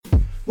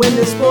When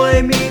this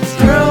boy meets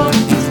girl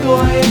meets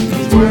boy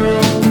meets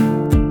world.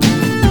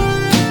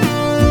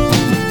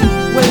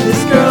 When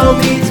this girl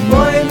meets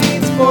boy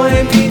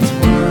meets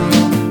world.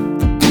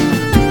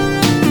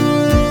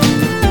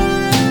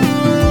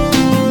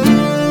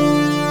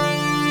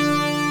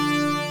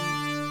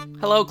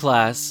 Hello,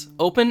 class.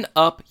 Open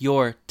up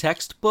your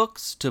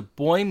textbooks to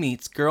Boy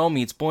Meets Girl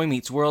Meets Boy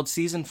Meets World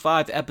Season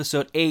 5,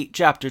 Episode 8,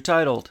 chapter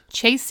titled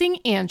Chasing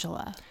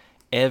Angela.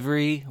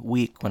 Every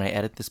week when I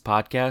edit this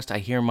podcast, I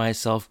hear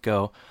myself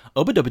go,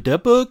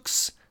 "Open-up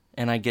books,"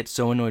 and I get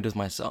so annoyed with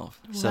myself.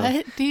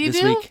 What do you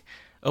this do? week,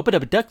 open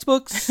up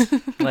textbooks,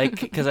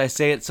 because I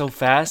say it so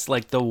fast,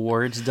 like the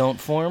words don't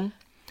form.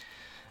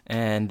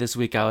 And this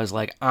week I was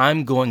like,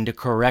 I'm going to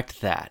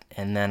correct that.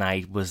 And then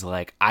I was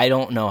like, I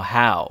don't know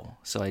how.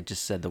 So I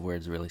just said the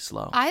words really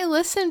slow. I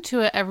listen to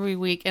it every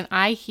week and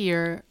I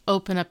hear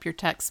open up your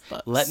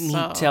textbooks. Let me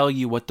tell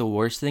you what the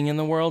worst thing in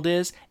the world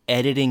is: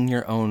 editing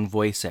your own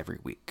voice every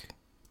week.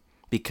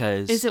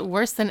 Because... Is it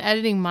worse than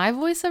editing my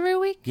voice every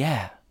week?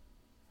 Yeah.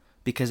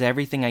 Because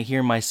everything I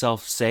hear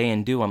myself say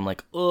and do, I'm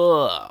like,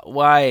 ugh,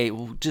 why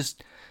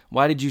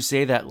did you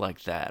say that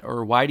like that?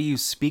 Or why do you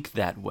speak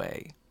that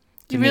way?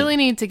 You really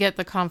need to get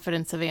the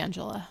confidence of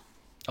Angela.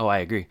 Oh, I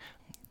agree.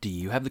 Do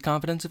you have the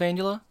confidence of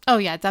Angela? Oh,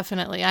 yeah,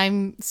 definitely.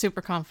 I'm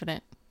super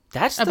confident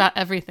about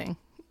everything.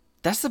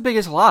 That's the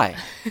biggest lie.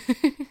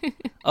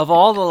 Of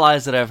all the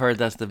lies that I've heard,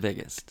 that's the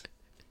biggest.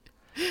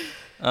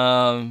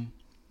 I'm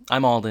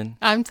Alden.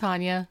 I'm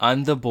Tanya.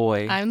 I'm the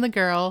boy. I'm the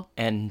girl.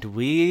 And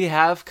we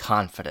have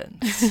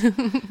confidence.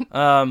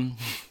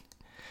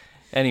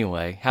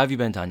 Anyway, how have you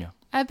been, Tanya?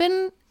 I've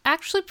been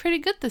actually pretty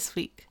good this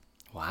week.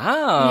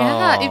 Wow.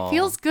 Yeah, it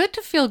feels good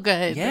to feel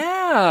good.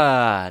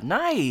 Yeah,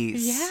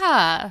 nice.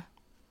 Yeah.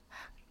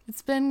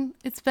 It's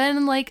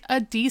been like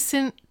a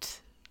decent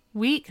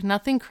week.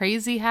 Nothing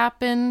crazy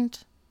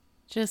happened.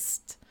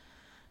 Just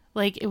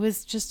like it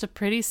was just a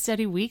pretty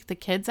steady week. The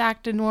kids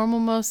acted normal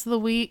most of the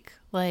week.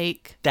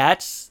 Like,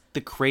 that's the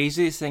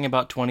craziest thing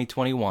about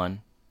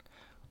 2021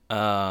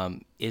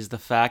 is the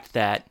fact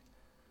that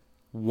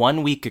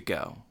 1 week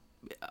ago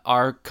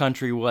our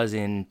country was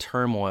in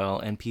turmoil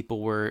and people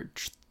were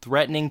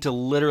threatening to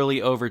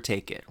literally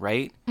overtake it,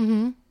 right?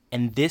 Mm-hmm.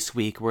 And this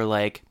week, we're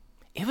like,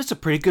 it was a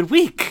pretty good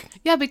week.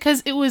 Yeah,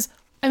 because it was,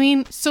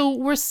 so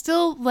we're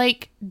still,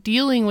 like,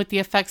 dealing with the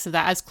effects of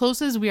that. As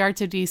close as we are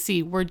to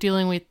D.C., we're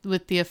dealing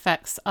with the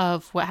effects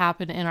of what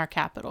happened in our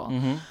capital.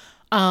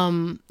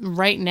 Mm-hmm.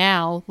 Right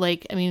now,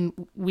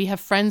 we have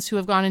friends who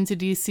have gone into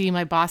D.C.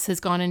 My boss has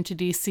gone into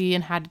D.C.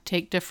 and had to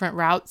take different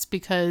routes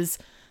because,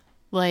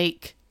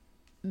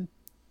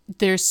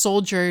 there's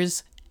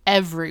soldiers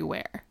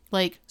everywhere.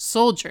 Like,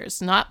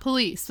 soldiers, not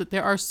police, but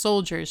there are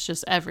soldiers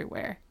just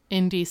everywhere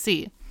in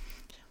DC.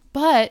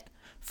 But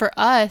for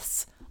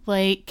us,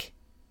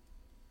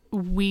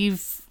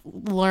 we've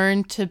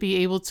learned to be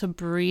able to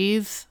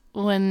breathe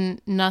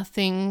when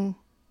nothing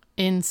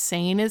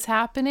insane is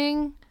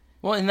happening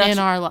in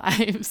our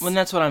lives. Well,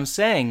 that's what I'm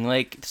saying.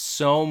 Like,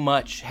 so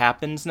much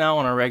happens now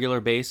on a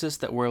regular basis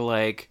that we're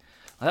like,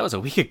 well, that was a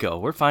week ago.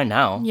 We're fine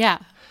now. Yeah.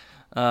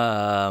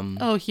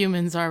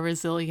 Humans are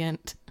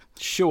resilient.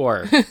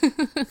 Sure.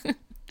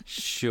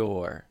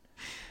 Sure.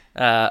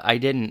 I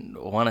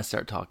didn't want to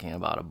start talking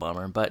about a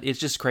bummer, but it's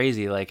just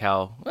crazy, like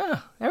how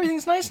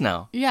everything's nice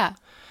now. Yeah.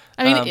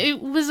 It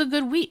was a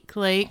good week.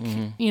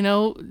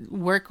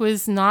 Work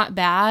was not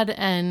bad,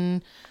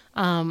 and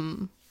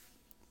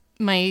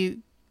my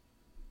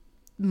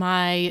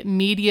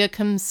media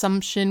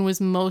consumption was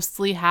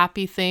mostly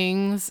happy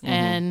things,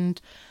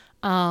 and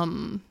I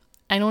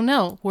don't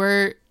know.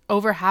 We're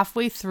over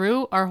halfway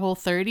through our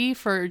Whole30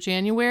 for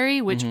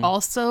January, which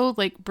also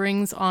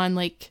brings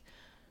on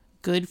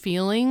good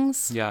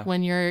feelings. Yeah.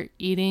 When you're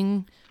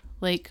eating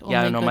only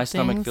my good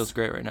stomach things. feels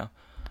great right now.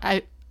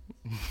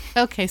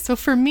 Okay, so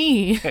for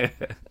me,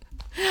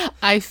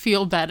 I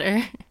feel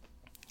better.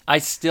 I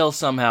still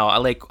somehow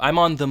I'm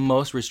on the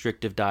most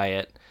restrictive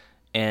diet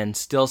and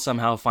still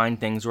somehow find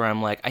things where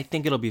I'm like, I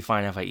think it'll be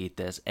fine if I eat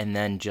this, and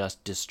then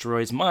just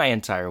destroys my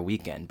entire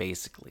weekend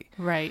basically.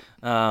 Right.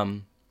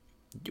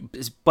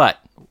 But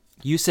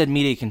you said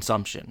media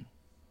consumption.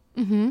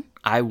 Mm-hmm.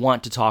 I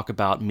want to talk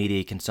about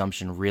media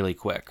consumption really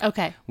quick.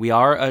 Okay. We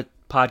are a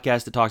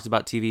podcast that talks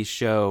about TV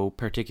show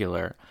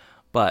particular,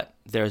 but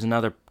there's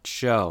another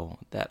show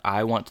that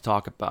I want to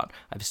talk about.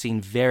 I've seen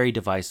very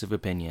divisive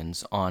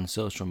opinions on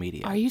social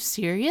media. Are you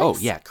serious? Oh,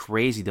 yeah,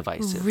 crazy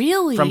divisive.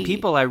 Really? From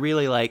people I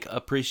really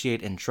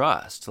appreciate and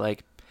trust.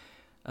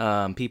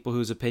 People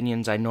whose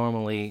opinions I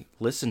normally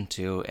listen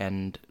to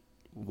and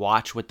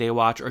watch what they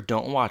watch or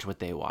don't watch what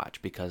they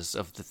watch because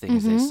of the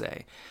things they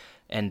say.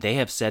 And they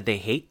have said they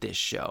hate this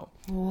show.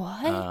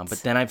 What?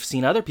 But then I've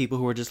seen other people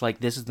who are just like,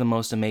 this is the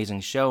most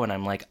amazing show. And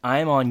I'm like,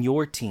 I'm on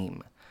your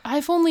team.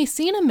 I've only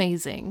seen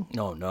Amazing.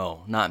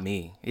 No, not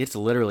me. It's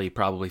literally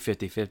probably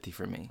 50-50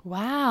 for me.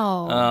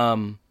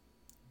 Wow.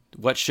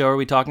 What show are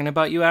we talking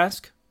about, you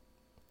ask?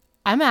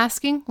 I'm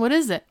asking, what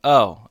is it?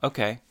 Oh,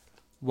 okay.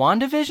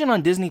 WandaVision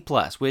on Disney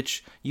Plus,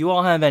 which you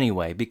all have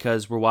anyway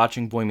because we're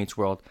watching Boy Meets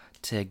World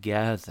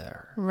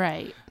together.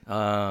 Right.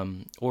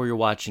 Or you're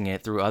watching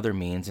it through other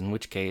means, in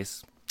which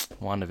case,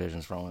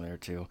 WandaVision's wrong there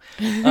too.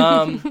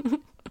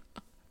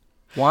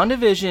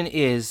 WandaVision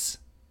is,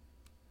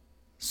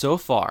 so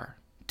far,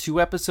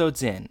 2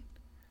 episodes in,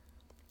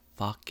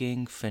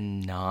 fucking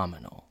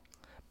phenomenal.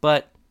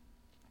 But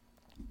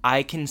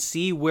I can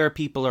see where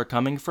people are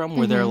coming from,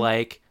 where they're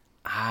like,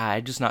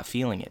 I'm just not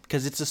feeling it.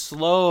 Because it's a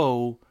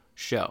slow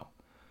show.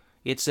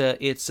 It's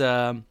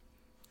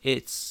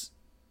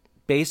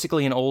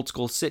basically an old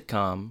school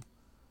sitcom,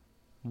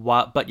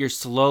 but you're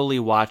slowly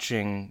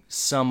watching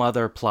some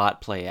other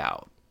plot play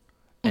out.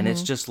 And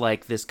it's just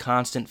like this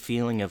constant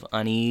feeling of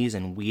unease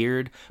and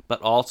weird, but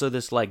also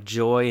this like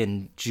joy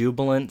and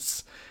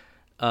jubilance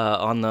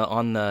on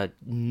the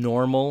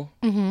normal.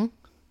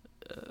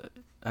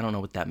 I don't know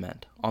what that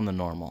meant. On the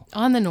normal.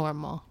 On the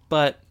normal.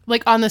 But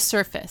Like on the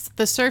surface.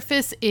 The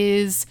surface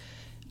is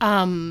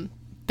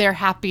they're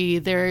happy.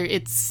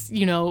 It's,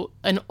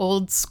 an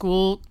old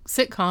school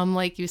sitcom,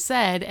 like you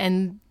said,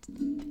 and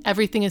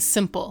everything is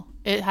simple.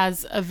 It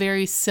has a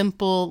very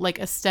simple like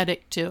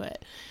aesthetic to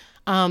it.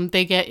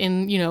 They get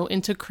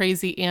into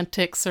crazy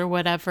antics or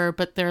whatever,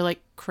 but they're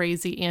like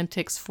crazy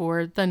antics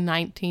for the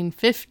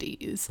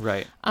 1950s.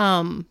 right.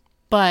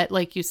 But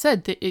like you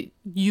said,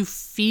 you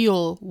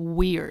feel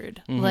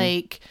weird,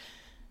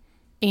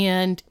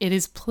 and it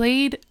is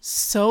played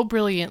so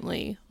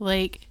brilliantly.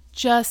 Like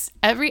just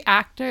every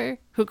actor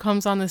who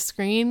comes on the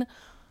screen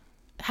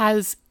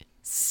has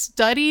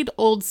studied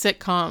old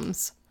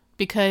sitcoms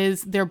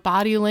because their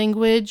body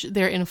language,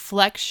 their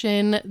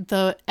inflection,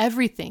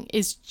 everything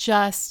is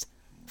just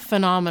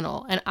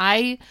phenomenal. And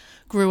I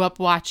grew up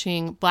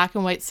watching black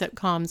and white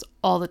sitcoms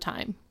all the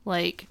time.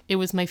 Like it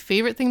was my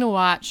favorite thing to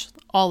watch,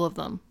 all of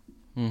them,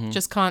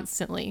 just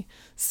constantly.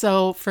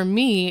 So for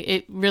me,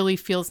 it really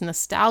feels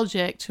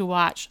nostalgic to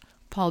watch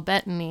Paul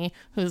Bettany,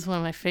 who's one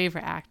of my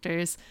favorite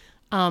actors,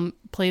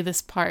 play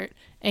this part.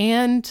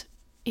 And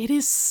it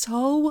is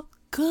so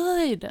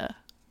good.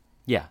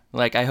 Yeah.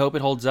 Like I hope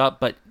it holds up,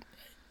 but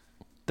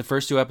the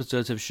first 2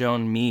 episodes have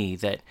shown me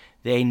that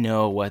they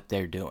know what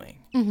they're doing.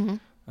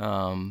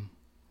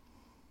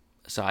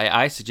 So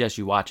I suggest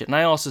you watch it. And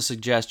I also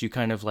suggest you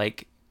kind of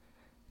like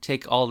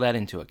take all that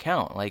into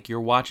account. Like you're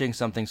watching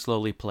something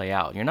slowly play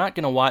out. You're not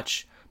going to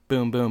watch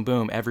boom, boom,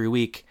 boom every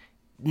week.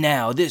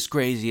 Now this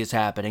crazy is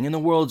happening and the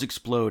world's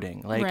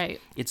exploding. Like Right.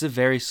 It's a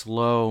very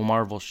slow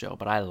Marvel show,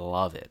 but I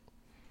love it.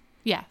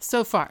 Yeah,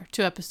 so far,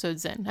 2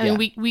 episodes in. I Yeah.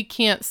 mean, we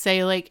can't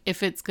say like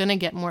if it's going to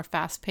get more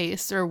fast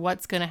paced or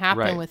what's going to happen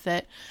Right. with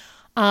it.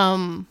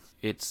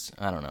 It's,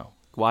 I don't know.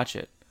 Watch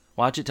it.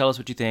 Watch it, tell us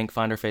what you think,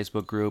 find our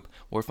Facebook group,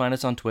 or find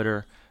us on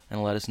Twitter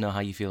and let us know how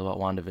you feel about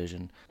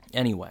WandaVision.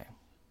 Anyway,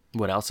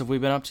 what else have we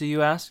been up to,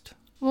 you asked?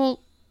 Well,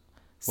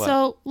 What?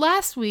 so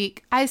last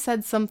week I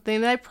said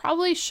something that I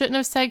probably shouldn't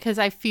have said because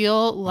I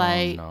feel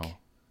like Oh, no.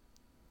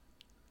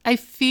 I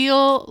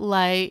feel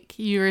like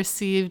you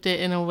received it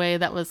in a way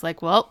that was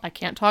like, well, I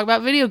can't talk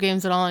about video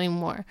games at all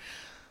anymore.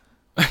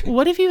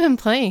 What have you been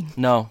playing?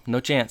 No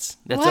chance.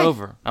 That's Why?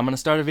 over. I'm going to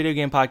start a video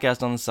game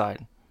podcast on the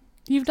side.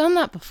 You've done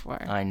that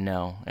before. I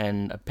know.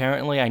 And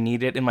apparently I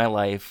need it in my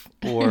life,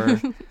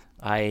 or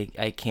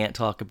I can't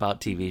talk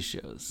about TV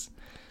shows.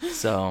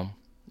 So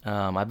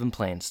I've been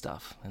playing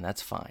stuff, and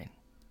that's fine.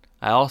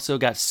 I also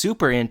got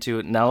super into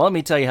it. Now, let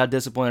me tell you how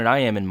disappointed I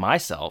am in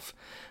myself.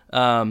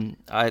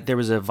 There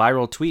was a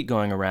viral tweet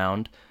going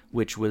around,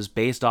 which was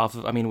based off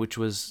of,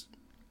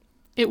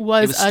 It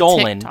was a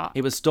stolen. TikTok.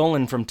 It was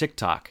stolen from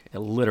TikTok,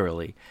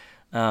 literally.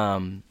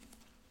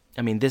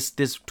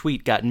 This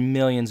tweet got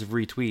millions of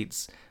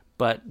retweets,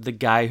 but the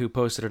guy who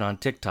posted it on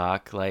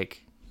TikTok,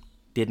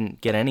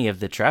 didn't get any of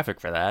the traffic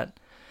for that.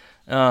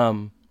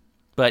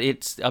 But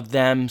it's of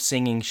them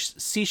singing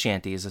sea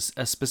shanties,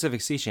 a specific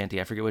sea shanty.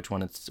 I forget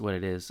what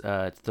it is.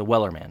 It's the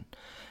Wellerman.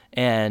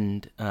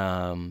 And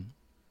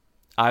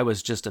I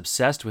was just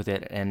obsessed with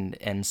it.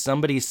 And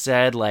somebody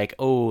said,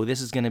 oh,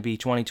 this is going to be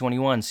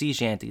 2021 sea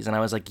shanties. And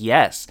I was like,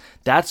 yes,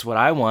 that's what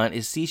I want,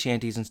 is sea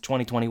shanties in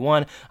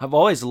 2021. I've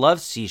always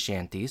loved sea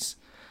shanties.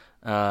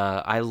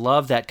 I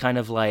love that kind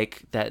of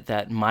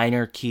that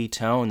minor key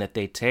tone that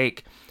they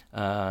take.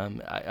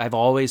 I've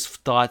always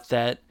thought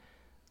that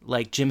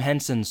Jim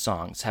Henson's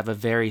songs have a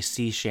very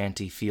sea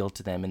shanty feel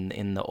to them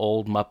in the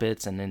old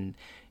Muppets and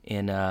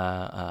in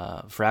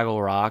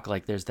Fraggle Rock.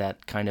 There's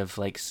that kind of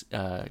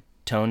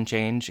tone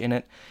change in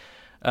it.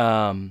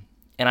 And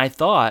I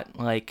thought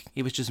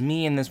it was just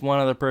me and this one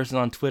other person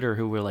on Twitter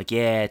who were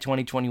yeah,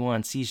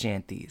 2021 sea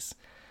shanties.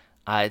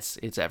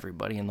 It's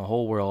everybody in the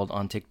whole world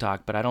on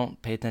TikTok, but I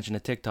don't pay attention to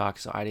TikTok,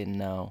 so I didn't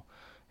know.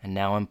 And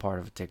now I'm part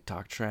of a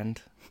TikTok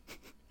trend.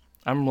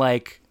 I'm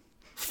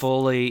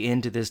fully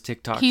into this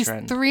TikTok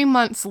trend. He's 3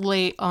 months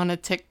late on a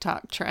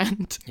TikTok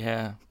trend.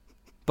 Yeah.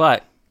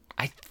 But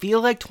I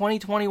feel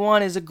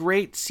 2021 is a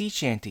great sea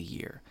shanty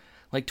year.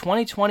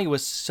 2020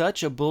 was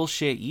such a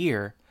bullshit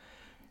year.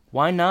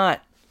 Why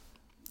not?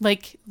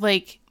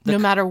 No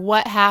matter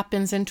what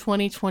happens in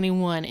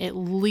 2021, at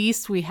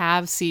least we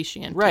have sea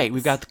shanties. Right.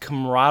 We've got the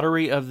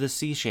camaraderie of the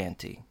sea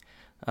shanty.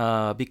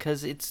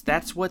 because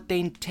that's what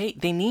they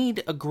take. They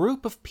need a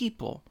group of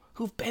people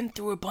who've been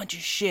through a bunch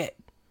of shit.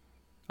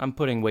 I'm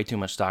putting way too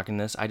much stock in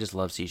this. I just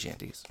love sea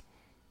shanties.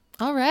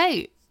 All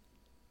right.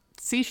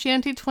 Sea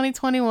Shanty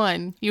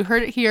 2021. You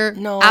heard it here.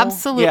 No.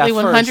 Absolutely, Yeah,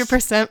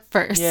 100%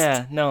 first.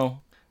 Yeah,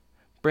 no.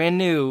 Brand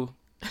new.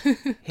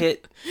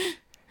 Hit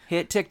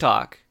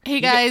TikTok.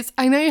 Hey guys,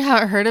 I know you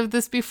haven't heard of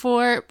this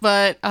before,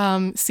 but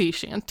sea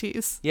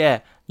shanties. Yeah.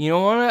 You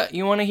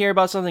wanna hear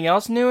about something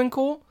else new and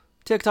cool?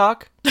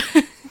 TikTok.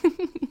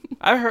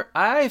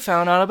 I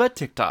found out about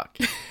TikTok.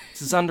 It's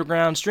this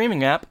underground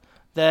streaming app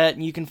that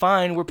you can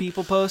find where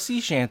people post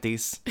sea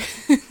shanties.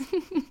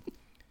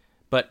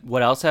 But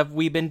what else have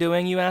we been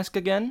doing, you ask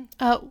again?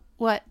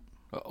 What?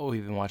 Oh,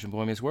 we've been watching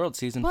Boy Meets World,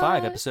 Season What?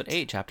 5, Episode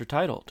 8, chapter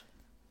titled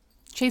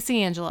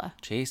Chasing Angela.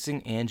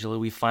 Chasing Angela.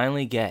 We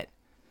finally get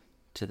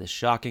to the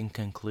shocking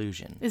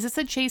conclusion. Is this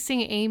a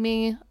Chasing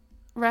Amy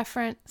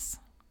reference?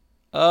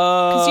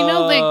 Oh. Because you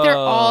know, like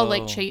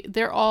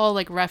they're all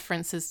like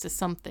references to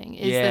something.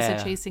 Is this Yeah.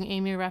 a Chasing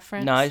Amy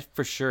reference? No, it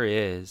for sure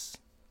is.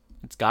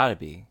 It's gotta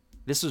be.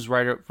 This was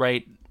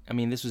right. I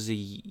mean, this was the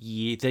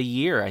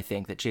year, I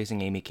think, that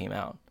Chasing Amy came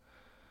out.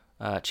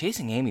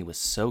 Chasing Amy was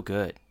so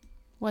good.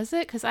 Was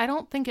it? Because I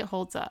don't think it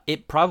holds up.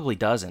 It probably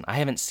doesn't. I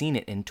haven't seen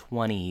it in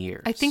 20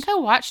 years. I think I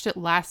watched it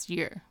last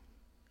year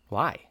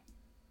Why?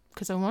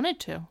 because I wanted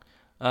to.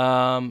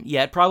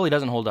 Yeah, it probably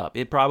doesn't hold up.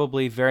 It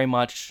probably very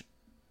much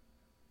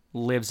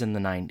lives in the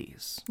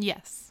 90s.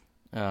 Yes.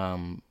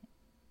 But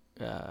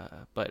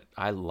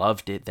I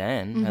loved it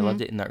then. I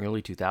loved it in the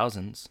early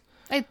 2000s.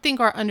 I think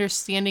our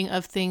understanding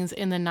of things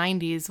in the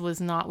 90s was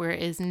not where it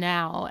is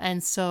now.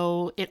 And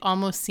so it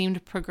almost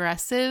seemed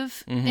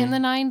progressive in the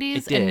 90s.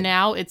 It did. And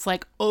now it's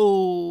like,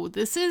 oh,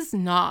 this is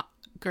not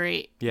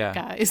great, Yeah.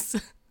 guys.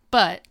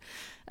 But,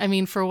 I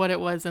mean, for what it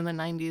was in the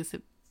 90s,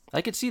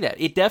 I could see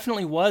that. It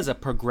definitely was a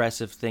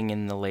progressive thing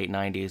in the late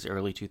 90s,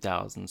 early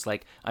 2000s.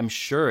 Like, I'm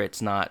sure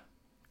it's not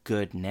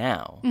good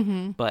now.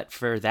 But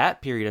for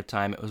that period of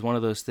time, it was one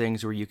of those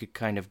things where you could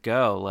kind of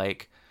go,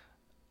 like,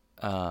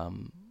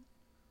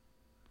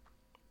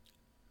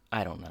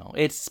 I don't know.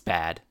 It's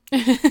bad.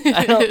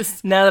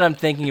 Now that I'm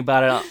thinking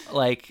about it,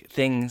 like,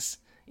 things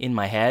in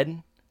my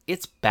head,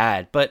 it's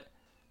bad. But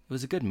it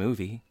was a good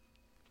movie.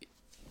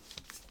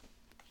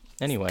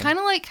 Anyway. kind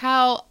of like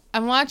how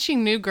I'm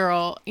watching New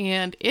Girl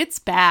and it's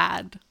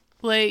bad.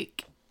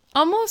 Like,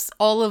 almost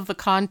all of the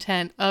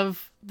content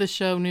of the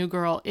show New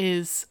Girl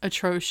is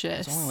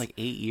atrocious. It's only like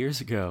 8 years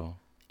ago.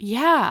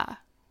 Yeah.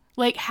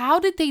 Like, how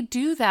did they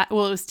do that?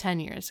 Well, it was 10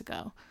 years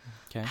ago.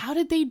 Okay. How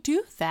did they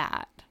do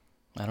that?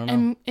 I don't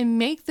know. And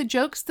make the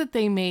jokes that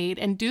they made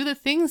and do the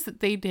things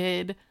that they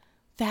did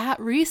that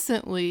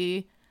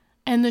recently,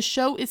 and the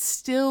show is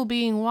still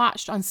being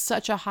watched on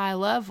such a high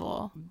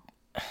level.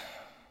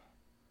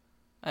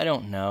 I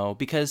don't know,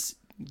 because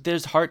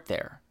there's heart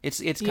there. It's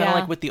kind of Yeah.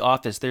 like with The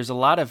Office. There's a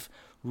lot of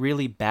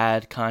really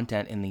bad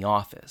content in The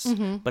Office,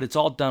 but it's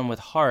all done with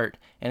heart,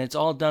 and it's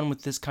all done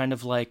with this kind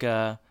of like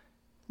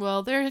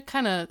Well, they're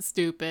kind of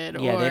stupid.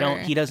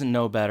 he doesn't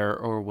know better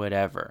or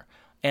whatever.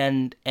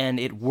 And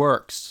it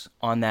works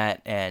on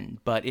that end,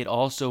 but it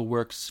also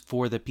works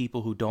for the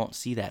people who don't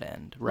see that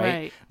end, right?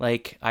 Right.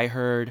 Like, I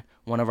heard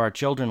one of our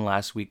children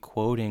last week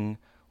quoting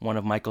one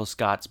of Michael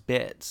Scott's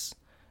bits,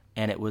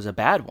 and it was a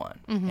bad one.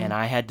 And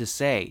I had to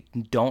say,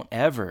 don't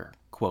ever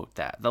quote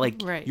that.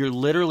 Like, Right. you're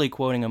literally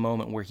quoting a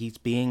moment where he's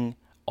being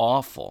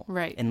awful,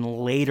 Right. and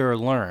later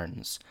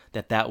learns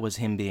that was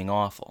him being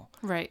awful.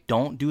 Right.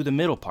 Don't do the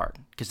middle part,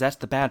 because that's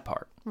the bad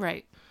part.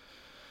 Right.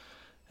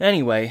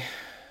 Anyway,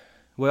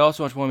 we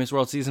also watched Boy Meets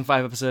World Season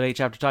 5, Episode 8,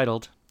 chapter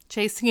titled,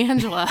 Chasing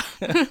Angela.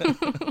 You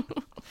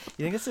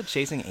think it's a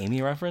Chasing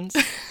Amy reference?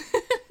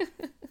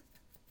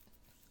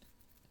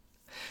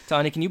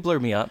 Tanya, can you blur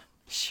me up?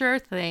 Sure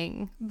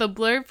thing. The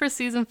blurb for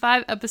season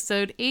 5,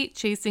 episode 8,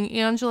 Chasing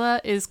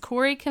Angela, is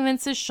Corey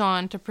convinces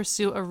Sean to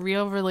pursue a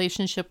real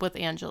relationship with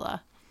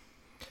Angela.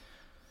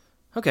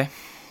 Okay.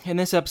 And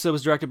this episode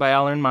was directed by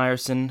Alan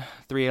Meyerson,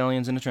 3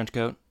 aliens in a trench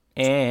coat,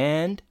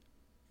 and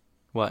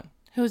what?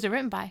 Who was it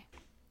written by?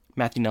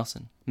 Matthew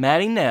Nelson.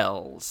 Matty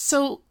Nels.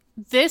 So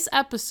this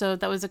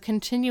episode that was a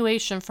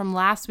continuation from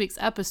last week's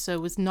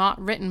episode was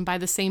not written by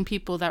the same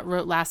people that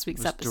wrote last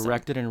week's It was episode.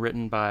 directed and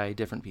written by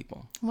different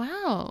people.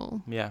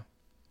 Wow. Yeah.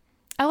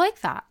 I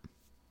like that.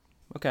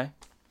 Okay.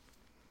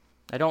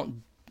 I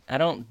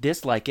don't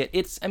dislike it.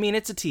 It's a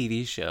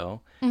TV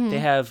show. Mm-hmm. They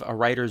have a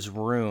writer's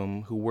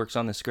room who works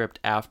on the script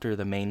after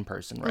the main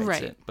person writes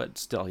Right. it. But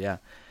still, yeah.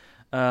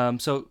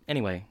 So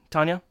anyway,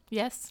 Tanya,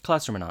 Yes?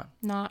 Classroom or not?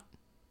 Not.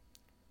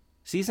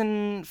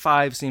 Season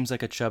 5 seems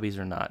like a Chubbies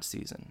or not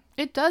season.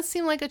 It does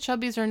seem like a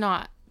Chubbies or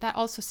not. That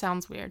also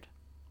sounds weird.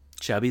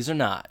 Chubbies or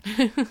not.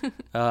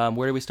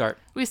 Where do we start?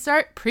 We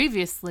start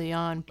previously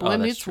on Boy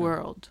that's Meets true.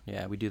 World.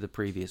 Yeah, we do the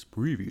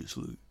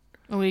previously.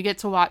 And we get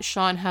to watch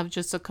Sean have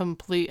just a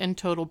complete and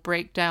total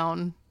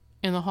breakdown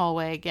in the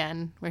hallway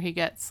again, where he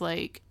gets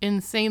like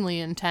insanely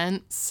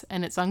intense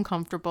and it's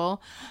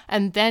uncomfortable.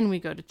 And then we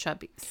go to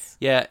Chubbies.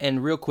 Yeah,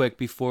 and real quick,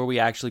 before we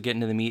actually get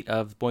into the meat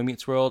of Boy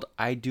Meets World,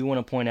 I do want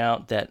to point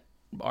out that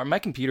my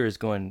computer is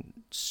going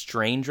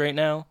strange right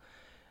now.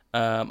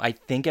 I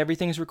think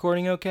everything's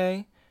recording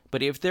okay,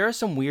 but if there are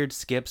some weird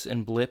skips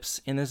and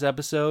blips in this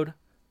episode,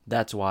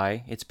 that's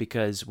why. It's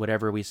because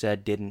whatever we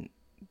said didn't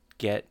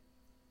get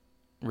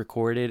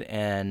recorded,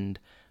 and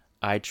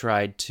I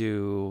tried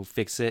to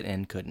fix it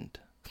and couldn't.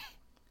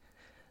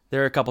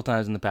 There are a couple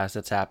times in the past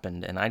that's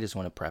happened, and I just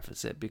want to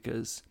preface it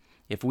because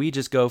if we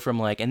just go from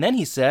like, and then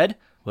he said,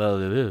 well,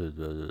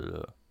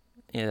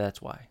 yeah,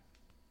 that's why.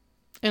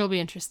 It'll be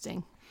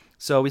interesting.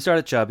 So we start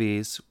at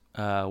Chubby's,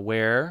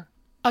 where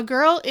A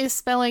girl is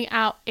spelling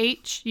out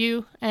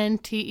Hunter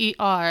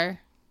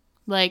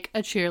like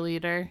a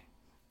cheerleader.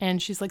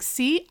 And she's like,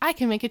 see, I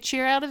can make a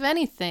cheer out of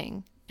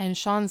anything. And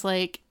Sean's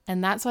like,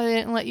 and that's why they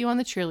didn't let you on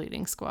the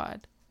cheerleading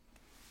squad.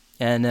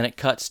 And then it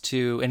cuts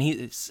to, and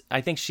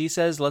I think she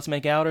says, let's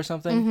make out or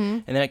something. Mm-hmm.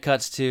 And then it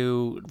cuts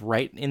to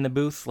right in the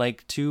booth,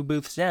 like 2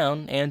 booths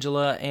down,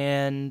 Angela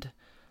and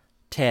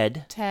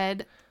Ted.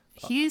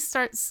 He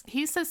says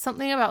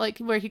something about like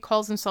where he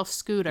calls himself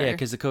Scooter. Yeah,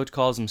 because the coach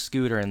calls him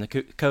Scooter, and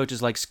the coach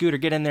is like, Scooter,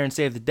 get in there and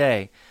save the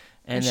day.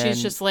 And then,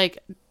 she's just like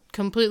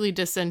completely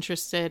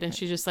disinterested. And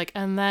she's just like,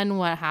 and then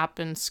what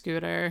happened,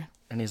 Scooter?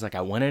 And he's like,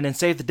 I went in and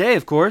saved the day,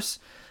 of course.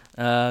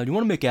 Do you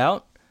want to make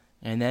out?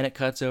 And then it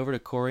cuts over to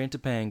Corey and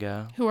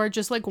Topanga, Who are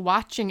just like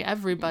watching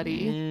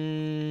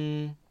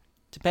everybody.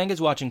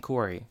 Topanga's watching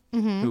Corey,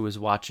 who was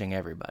watching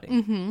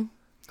everybody,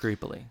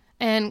 creepily.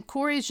 And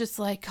Corey's just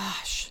like,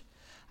 gosh,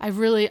 I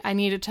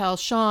need to tell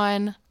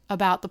Sean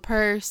about the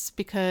purse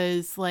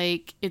because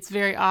like it's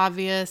very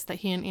obvious that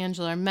he and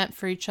Angela are meant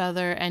for each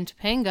other. And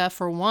Topanga,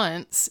 for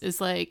once,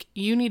 is like,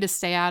 you need to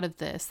stay out of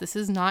this. This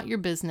is not your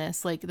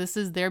business. Like, this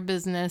is their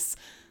business.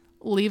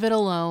 Leave it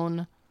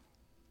alone.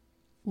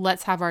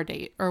 Let's have our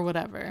date or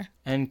whatever.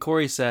 And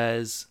Corey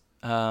says,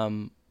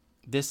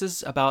 this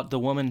is about the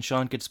woman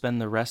Sean could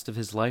spend the rest of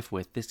his life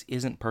with. This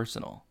isn't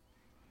personal.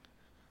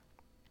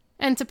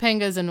 And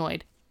Topanga's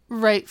annoyed.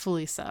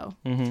 Rightfully so.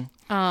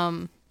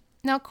 Mm-hmm.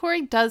 Now,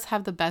 Corey does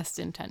have the best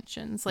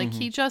intentions. Like,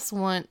 he just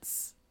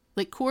wants...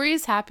 Like, Corey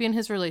is happy in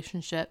his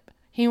relationship.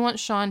 He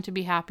wants Sean to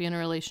be happy in a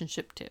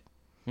relationship, too.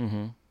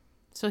 Mm-hmm.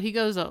 So he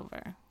goes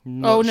over.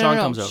 No.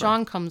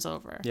 Sean comes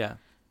over. Yeah.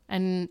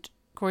 And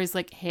Corey's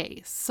like,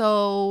 hey,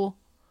 so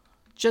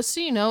just so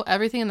you know,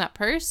 everything in that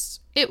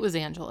purse, it was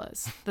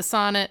Angela's. The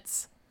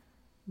sonnets,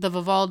 the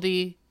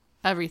Vivaldi,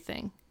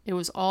 everything. It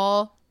was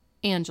all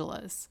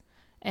Angela's.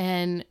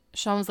 And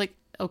Sean was like,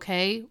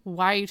 okay,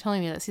 why are you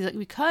telling me this? He's like,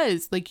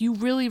 because, like, you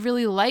really,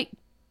 really like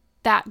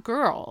that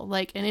girl.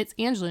 Like, and it's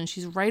Angela, and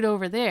she's right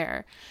over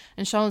there.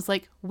 And Sean was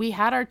like, we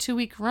had our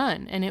 2-week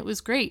run, and it was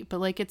great, but,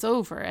 like, it's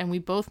over. And we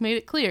both made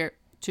it clear,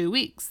 2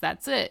 weeks,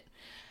 that's it.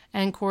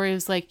 And Corey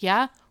was like,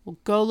 yeah? Well,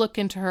 go look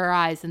into her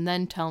eyes and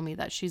then tell me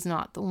that she's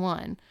not the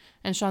one.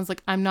 And Sean's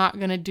like, I'm not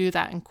going to do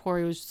that. And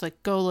Corey was just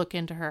like, go look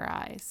into her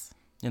eyes.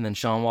 And then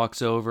Sean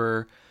walks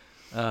over,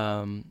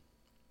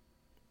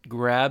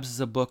 grabs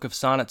the book of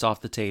sonnets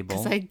off the table.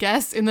 Because I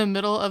guess in the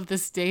middle of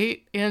this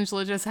date,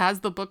 Angela just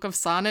has the book of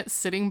sonnets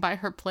sitting by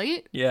her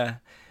plate. Yeah.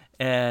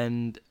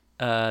 And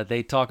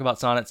they talk about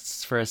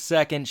sonnets for a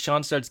second.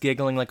 Sean starts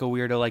giggling like a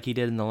weirdo like he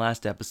did in the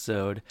last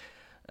episode.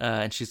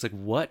 And she's like,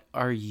 what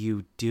are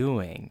you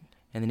doing?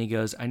 And then he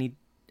goes,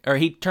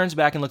 he turns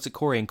back and looks at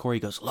Corey, and Corey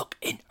goes, look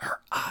in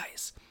her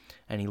eyes.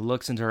 And he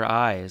looks into her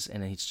eyes,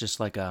 and it's just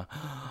like and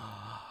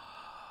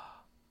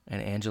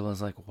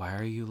Angela's like, why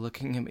are you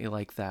looking at me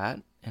like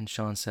that? And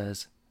Sean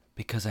says,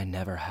 because I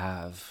never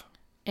have.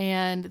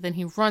 And then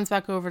he runs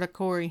back over to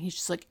Corey, and he's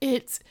just like,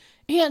 it's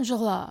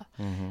Angela.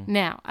 Mm-hmm.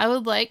 Now, I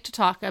would like to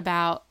talk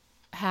about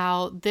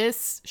how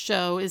this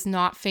show is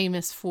not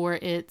famous for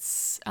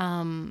its,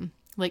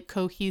 like,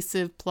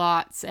 cohesive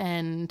plots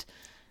and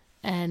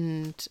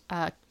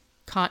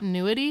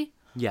continuity.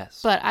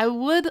 Yes. But I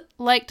would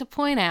like to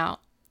point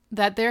out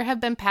that there have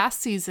been past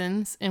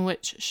seasons in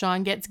which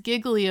Sean gets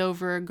giggly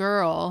over a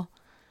girl,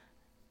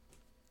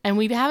 and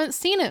we haven't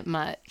seen it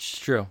much.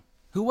 True.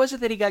 Who was it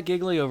that he got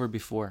giggly over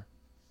before?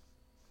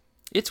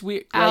 It's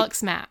weird.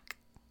 Alex Mack.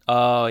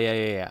 Oh,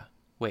 yeah.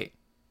 Wait.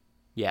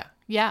 Yeah.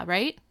 Yeah,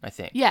 right? I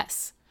think.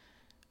 Yes.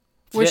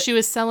 Where she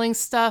was selling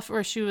stuff,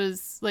 or she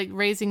was, like,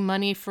 raising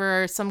money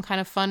for some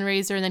kind of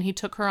fundraiser, and then he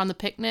took her on the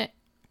picnic.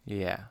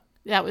 Yeah.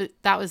 That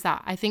was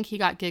that. I think he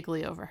got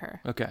giggly over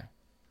her. Okay.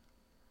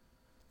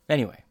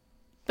 Anyway.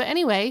 But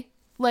anyway,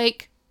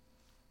 like,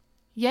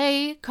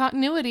 yay,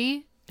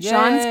 continuity. Yay.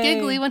 Sean's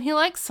giggly when he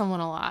likes someone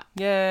a lot.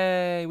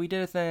 Yay, we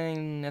did a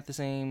thing at the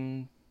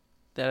same...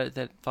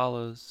 that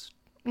follows.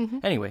 Mm-hmm.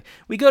 Anyway,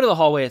 we go to the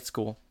hallway at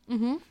school.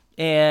 Mm-hmm.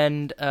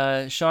 And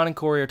Sean and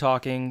Corey are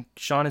talking.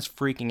 Sean is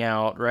freaking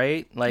out,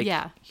 right? Like,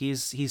 yeah.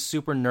 He's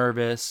super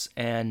nervous,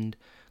 and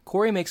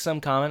Corey makes some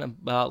comment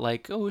about,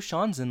 like, oh,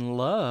 Sean's in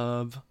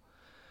love.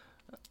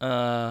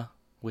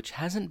 Which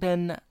hasn't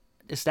been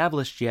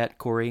established yet,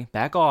 Corey.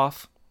 Back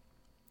off.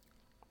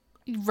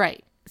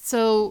 Right.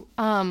 So,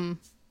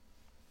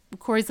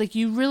 Corey's like,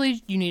 you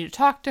need to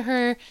talk to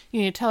her.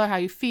 You need to tell her how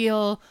you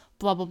feel,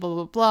 blah, blah, blah,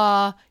 blah,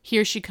 blah.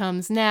 Here she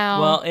comes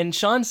now. Well, and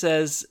Sean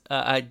says,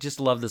 I just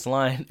love this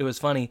line. It was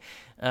funny.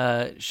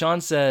 Sean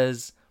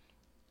says,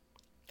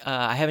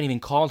 I haven't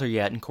even called her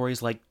yet. And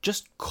Corey's like,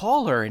 just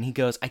call her. And he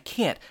goes, I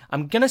can't.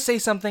 I'm going to say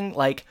something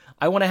like,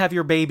 I want to have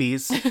your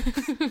babies.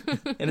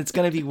 And it's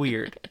going to be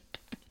weird.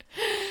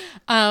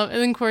 And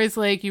then Corey's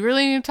like, you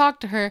really need to talk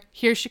to her.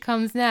 Here she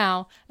comes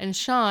now. And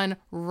Sean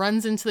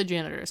runs into the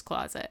janitor's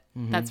closet.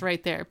 That's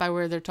right there by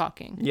where they're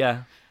talking.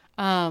 Yeah.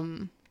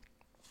 And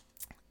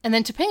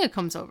then Topanga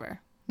comes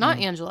over. Not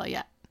Angela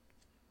yet.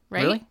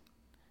 Right? Really?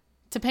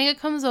 Topanga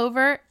comes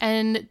over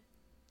and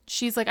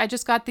she's like, I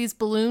just got these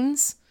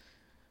balloons.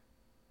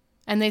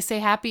 And they say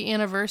happy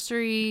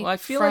anniversary Well, I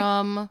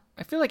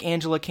feel like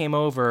Angela came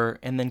over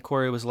and then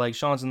Corey was like,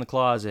 Sean's in the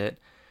closet.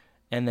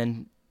 And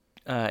then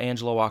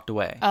Angela walked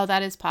away. Oh,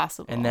 that is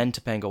possible. And then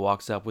Topanga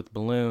walks up with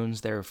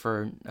balloons. They're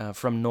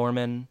from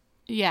Norman.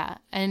 Yeah.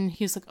 And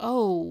he's like,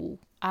 oh,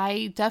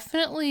 I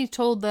definitely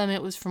told them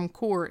it was from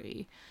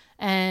Corey.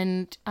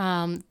 And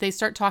they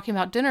start talking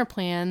about dinner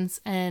plans.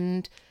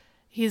 And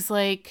he's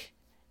like,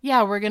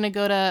 yeah, we're going to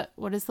go to,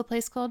 what is the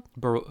place called?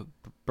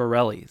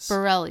 Borelli's.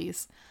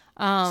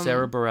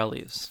 Sarah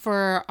Borelli's.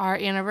 For our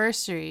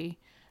anniversary.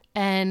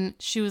 And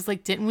she was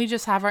like, didn't we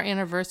just have our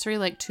anniversary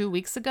like 2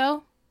 weeks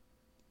ago?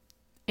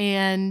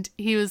 And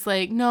he was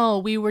like, no,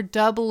 we were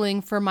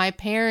doubling for my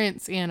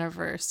parents'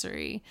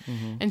 anniversary.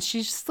 And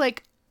she's just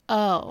like,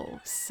 oh,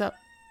 so.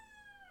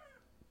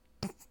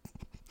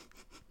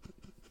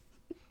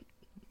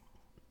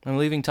 I'm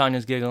leaving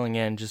Tanya's giggling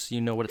in, just so you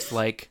know what it's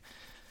like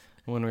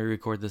when we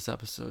record this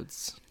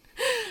episodes.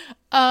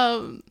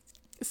 Sorry,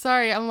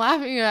 I'm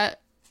laughing at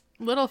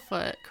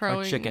Littlefoot crowing.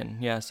 Our chicken,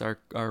 yes, our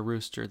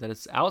rooster that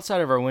is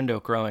outside of our window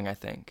crowing, I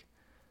think.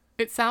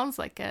 It sounds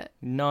like it.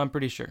 No, I'm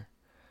pretty sure.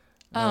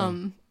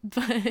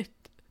 But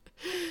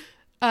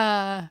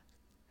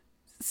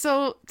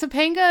so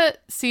Topanga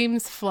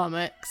seems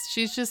flummoxed.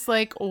 She's just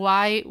like,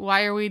 why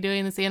are we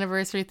doing this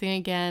anniversary thing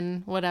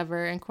again?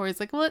 Whatever. And Corey's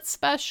like, well, it's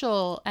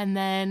special. And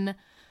then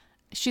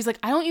she's like,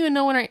 I don't even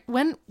know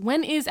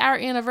when is our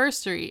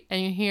anniversary?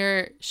 And you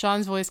hear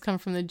Sean's voice come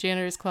from the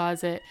janitor's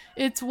closet.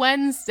 It's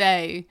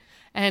Wednesday.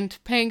 And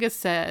Topanga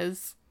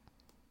says,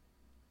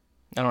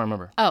 I don't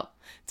remember. Oh,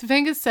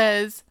 Topanga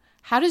says,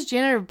 how does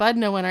Janitor Bud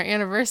know when our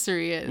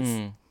anniversary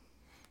is?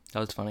 That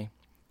was funny.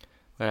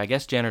 But I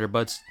guess Janitor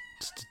Bud's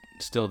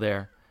still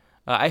there.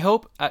 I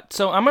hope.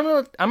 So I'm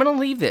gonna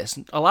leave this.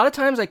 A lot of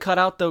times I cut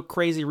out the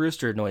crazy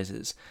rooster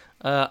noises.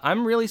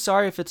 I'm really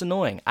sorry if it's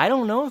annoying. I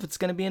don't know if it's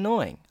gonna be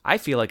annoying. I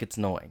feel like it's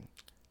annoying.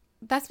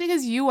 That's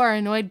because you are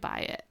annoyed by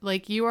it.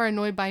 Like, you are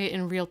annoyed by it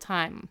in real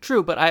time.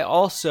 True, but I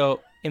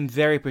also am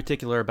very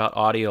particular about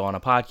audio on a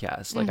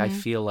podcast. Like, I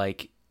feel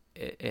like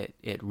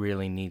it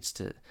really needs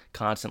to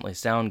constantly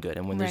sound good.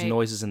 And when there's Right.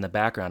 noises in the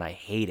background, I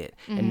hate it.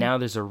 And now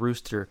there's a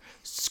rooster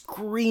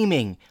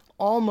screaming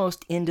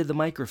almost into the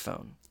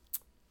microphone.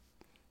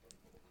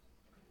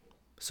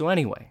 So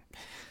anyway,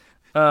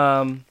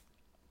 I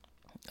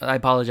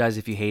apologize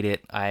if you hate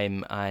it.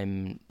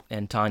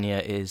 And Tanya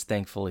is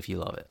thankful if you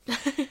love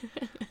it.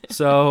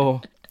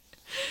 So,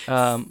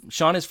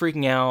 Sean is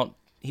freaking out.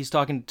 He's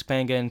talking to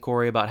Topanga and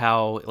Corey about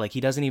how, like,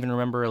 he doesn't even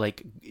remember,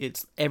 like,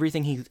 it's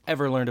everything he's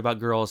ever learned about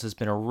girls has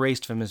been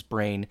erased from his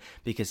brain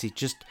because he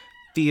just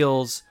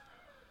feels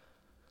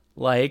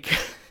like,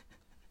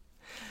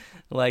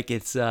 like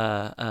it's,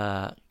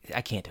 I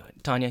can't do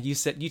it. Tanya,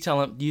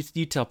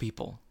 you tell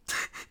people.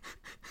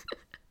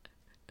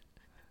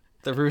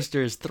 The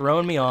rooster is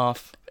throwing me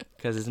off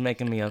because it's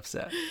making me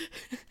upset.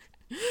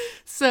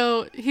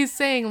 So he's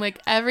saying, like,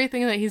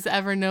 everything that he's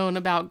ever known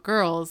about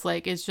girls,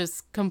 like, it's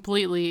just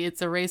completely,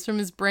 it's erased from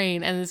his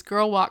brain. And this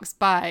girl walks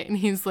by and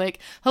he's like,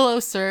 hello,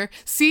 sir.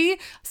 See,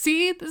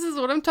 this is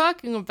what I'm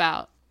talking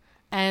about.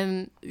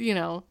 And, you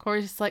know,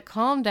 Corey's just like,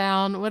 calm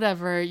down,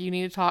 whatever. You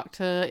need to talk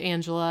to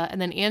Angela.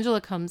 And then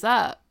Angela comes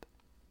up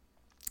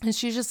and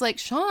she's just like,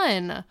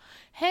 Sean,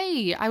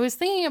 hey, I was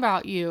thinking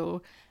about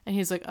you. And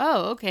he's like,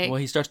 oh, okay. Well,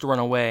 he starts to run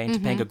away and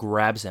Topanga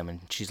grabs him and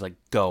she's like,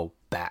 go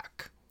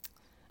back.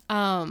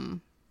 And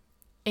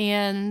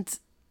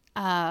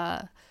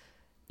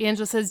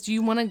Angela says, do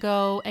you want to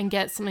go and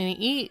get something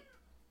to eat,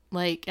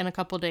 like, in a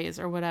couple days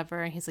or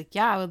whatever? And he's like,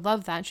 yeah, I would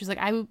love that. And she's like,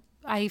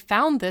 I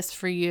found this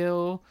for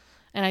you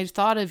and I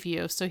thought of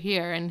you, so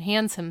here, and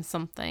hands him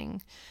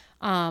something.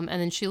 And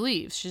then she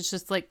leaves. She's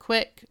just like,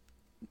 quick,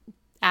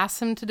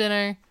 asks him to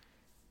dinner,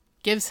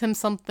 gives him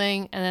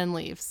something, and then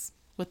leaves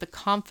with the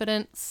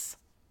confidence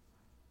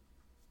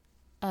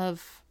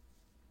of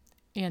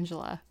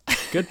Angela.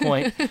 Good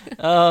point.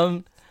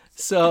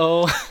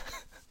 So,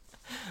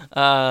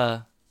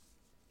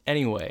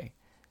 anyway,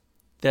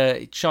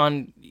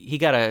 Sean, he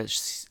got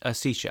a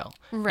seashell.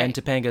 Right. And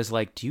Topanga's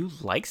like, do you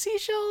like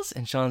seashells?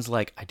 And Sean's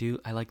like, I do.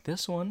 I like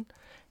this one.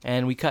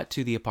 And we cut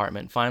to the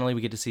apartment. Finally, we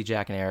get to see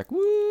Jack and Eric.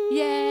 Woo!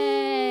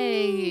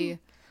 Yay!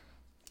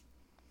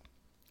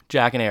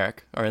 Jack and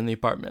Eric are in the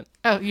apartment.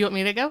 Oh, you want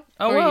me to go?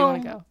 Oh, or well, you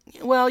want to go?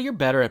 Well, you're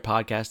better at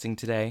podcasting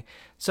today.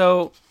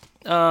 So,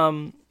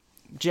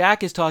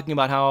 Jack is talking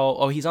about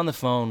how, he's on the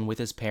phone with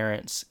his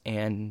parents,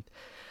 and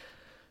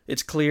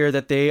it's clear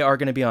that they are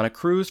going to be on a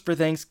cruise for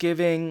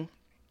Thanksgiving.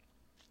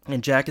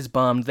 And Jack is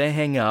bummed. They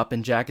hang up,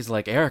 and Jack is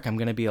like, Eric, I'm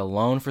going to be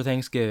alone for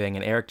Thanksgiving.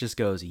 And Eric just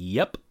goes,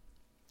 yep.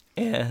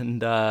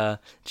 And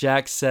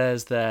Jack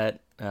says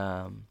that,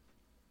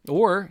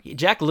 or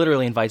Jack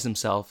literally invites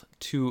himself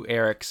to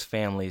Eric's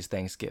family's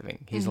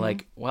Thanksgiving. He's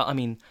like, well, I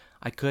mean,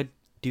 I could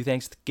do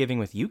Thanksgiving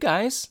with you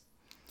guys.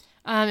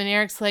 And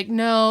Eric's like,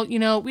 no, we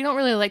don't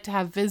really like to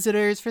have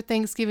visitors for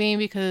Thanksgiving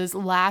because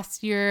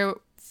last year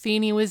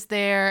Feeney was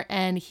there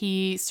and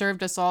he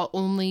served us all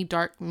only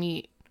dark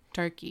meat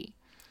turkey.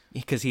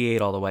 Because he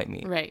ate all the white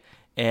meat. Right.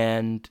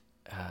 And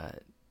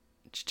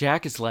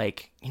Jack is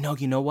like,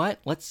 you know what?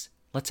 Let's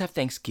have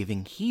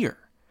Thanksgiving here.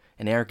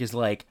 And Eric is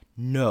like,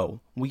 no,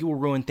 we will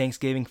ruin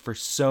Thanksgiving for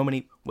so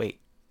many... Wait.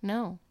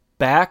 No.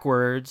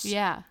 Backwards.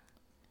 Yeah.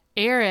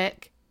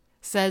 Eric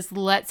says,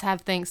 let's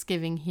have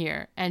Thanksgiving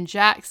here. And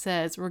Jack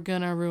says, we're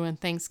going to ruin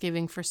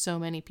Thanksgiving for so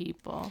many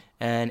people.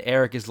 And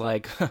Eric is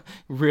like,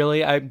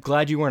 really? I'm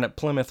glad you weren't at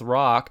Plymouth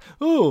Rock.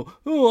 Oh,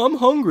 I'm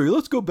hungry.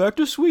 Let's go back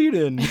to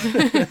Sweden.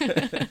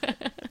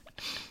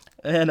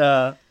 And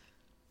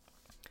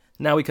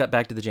now we cut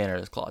back to the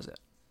janitor's closet.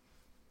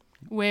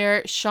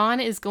 Where Sean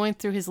is going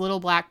through his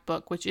little black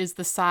book, which is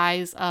the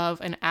size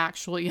of an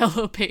actual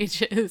Yellow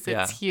Pages.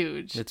 It's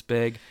huge. It's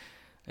big.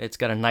 It's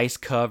got a nice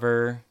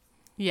cover.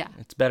 Yeah.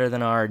 It's better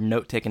than our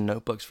note-taking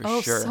notebooks for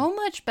sure. Oh, so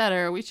much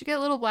better. We should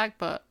get little black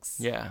books.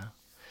 Yeah.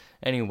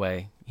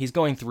 Anyway, he's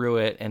going through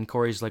it, and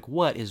Corey's like,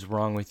 what is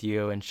wrong with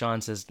you? And Sean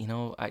says,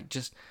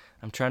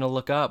 I'm trying to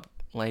look up.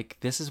 Like,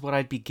 this is what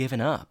I'd be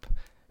giving up.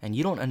 And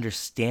you don't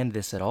understand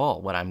this at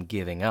all, what I'm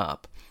giving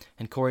up.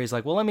 And Corey's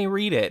like, well, let me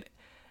read it.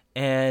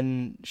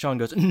 And Sean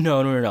goes,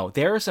 no.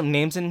 There are some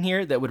names in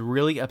here that would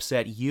really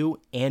upset you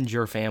and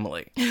your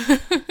family.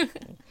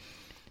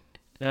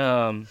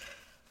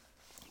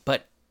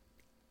 But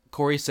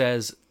Corey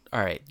says,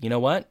 all right, you know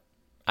what?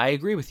 I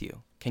agree with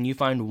you. Can you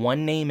find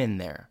one name in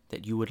there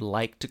that you would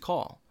like to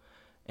call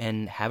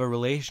and have a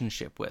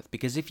relationship with?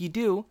 Because if you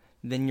do,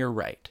 then you're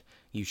right.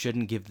 You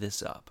shouldn't give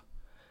this up.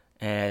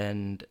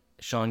 And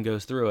Sean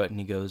goes through it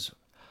and he goes,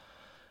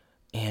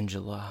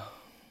 Angela.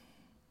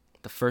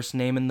 The first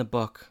name in the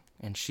book,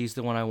 and she's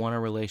the one I want a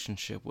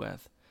relationship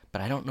with.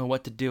 But I don't know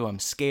what to do. I'm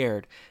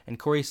scared. And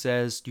Corey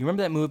says, do you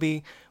remember that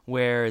movie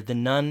where the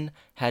nun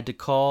had to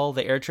call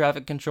the air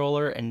traffic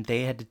controller and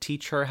they had to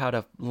teach her how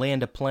to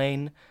land a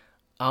plane?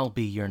 I'll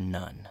be your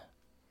nun.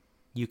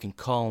 You can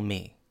call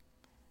me.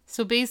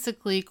 So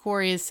basically,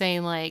 Corey is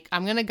saying, like,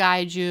 I'm going to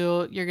guide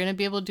you. You're going to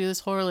be able to do this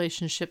whole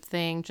relationship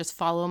thing. Just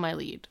follow my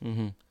lead.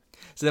 Mm-hmm.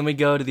 So then we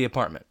go to the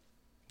apartment.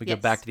 We go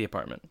Yes. back to the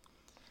apartment.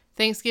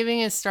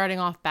 Thanksgiving is starting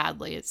off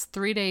badly. It's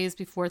 3 days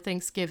before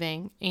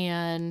Thanksgiving,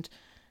 and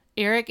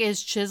Eric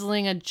is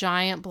chiseling a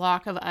giant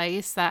block of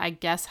ice that I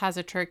guess has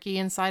a turkey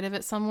inside of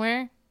it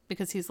somewhere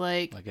because he's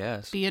like, I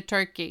guess. be a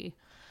turkey.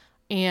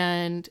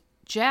 And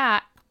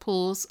Jack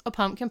pulls a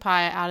pumpkin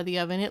pie out of the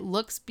oven. It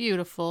looks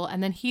beautiful.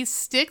 And then he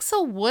sticks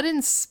a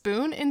wooden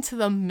spoon into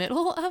the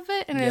middle of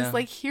it and is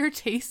like, here,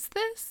 taste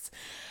this.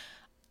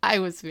 I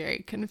was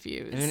very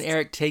confused. And then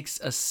Eric takes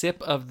a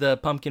sip of the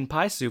pumpkin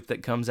pie soup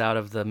that comes out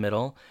of the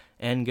middle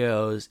and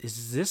goes,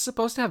 is this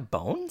supposed to have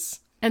bones?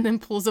 And then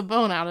pulls a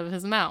bone out of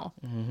his mouth.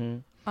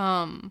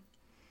 Mm-hmm.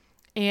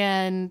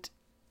 And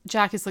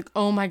Jack is like,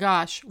 oh my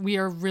gosh, we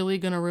are really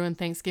going to ruin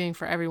Thanksgiving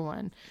for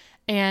everyone.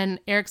 And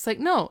Eric's like,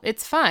 no,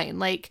 it's fine.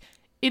 Like,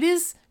 it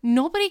is,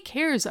 nobody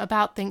cares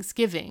about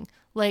Thanksgiving.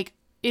 Like,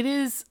 it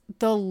is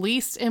the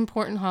least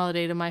important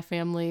holiday to my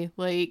family.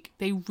 Like,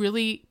 they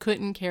really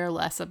couldn't care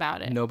less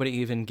about it. Nobody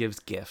even gives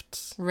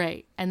gifts.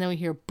 Right. And then we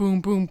hear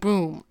boom, boom,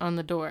 boom on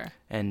the door.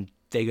 And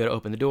they go to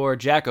open the door.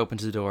 Jack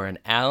opens the door, and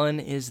Alan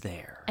is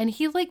there. And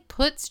he, like,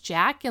 puts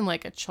Jack in,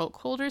 like, a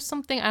chokehold or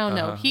something. I don't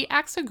know. He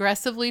acts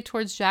aggressively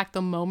towards Jack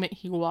the moment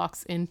he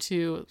walks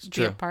into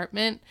the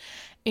apartment.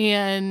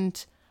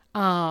 And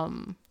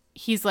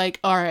he's like,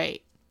 all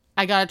right,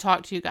 I got to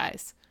talk to you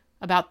guys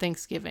about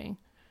Thanksgiving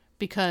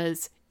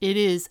because it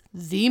is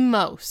the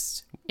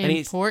most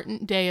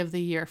important day of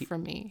the year for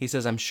me. He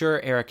says, I'm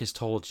sure Eric has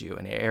told you.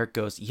 And Eric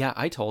goes, yeah,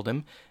 I told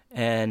him.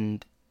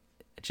 And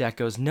Jack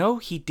goes, no,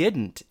 he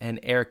didn't.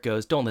 And Eric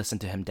goes, don't listen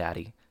to him,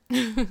 Daddy.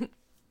 And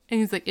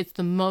he's like, it's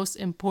the most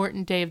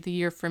important day of the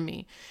year for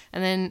me.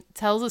 And then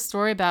tells a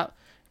story about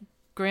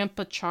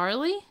Grandpa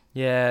Charlie.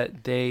 Yeah,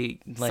 they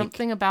like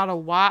something about a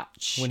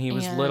watch when he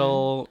was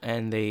little,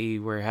 and they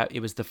were.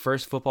 It was the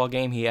first football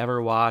game he ever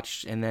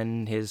watched, and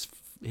then his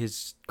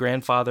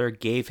grandfather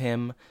gave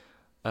him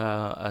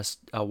a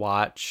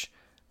watch,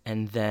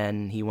 and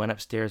then he went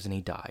upstairs and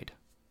he died.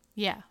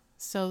 Yeah,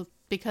 so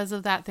because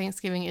of that,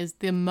 Thanksgiving is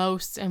the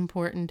most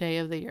important day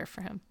of the year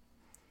for him.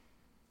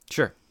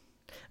 Sure,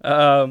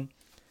 and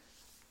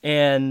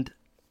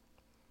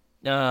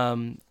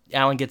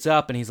Alan gets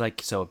up and he's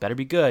like, "So it better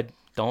be good.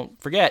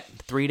 Don't forget,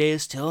 3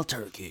 days till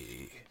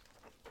turkey."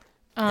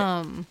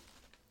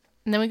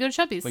 And then we go to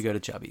Chubby's. We go to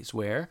Chubby's,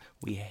 where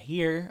we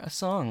hear a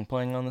song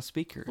playing on the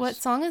speakers. What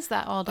song is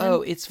that, Alden?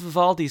 Oh, it's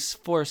Vivaldi's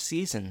Four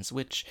Seasons,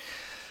 which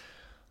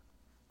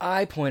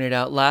I pointed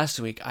out last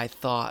week I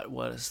thought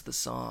was the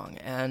song.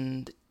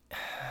 And,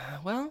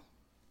 well,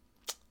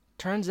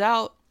 turns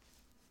out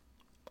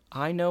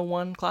I know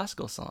one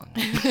classical song.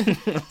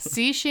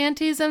 Sea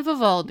shanties and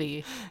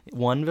Vivaldi.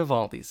 One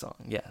Vivaldi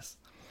song, yes.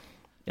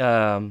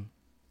 And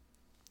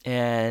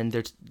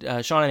there's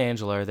Sean and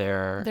Angela are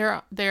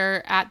there.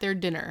 They're at their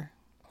dinner.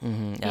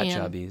 At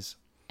Chubby's.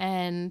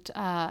 And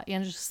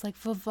Angela's just like,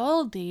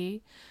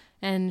 Vivaldi?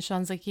 And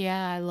Sean's like,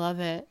 yeah, I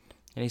love it.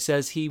 And he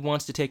says he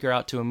wants to take her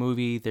out to a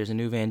movie. There's a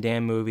new Van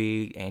Damme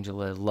movie.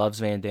 Angela loves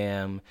Van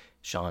Damme.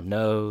 Sean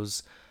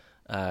knows.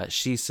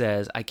 She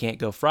says, I can't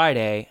go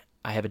Friday.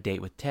 I have a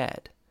date with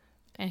Ted.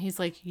 And he's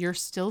like, you're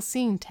still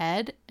seeing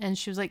Ted? And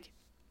she was like,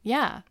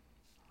 yeah.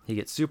 He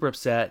gets super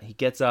upset. He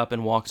gets up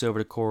and walks over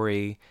to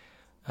Corey.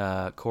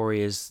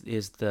 Corey is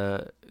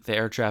the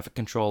air traffic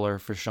controller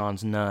for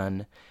Sean's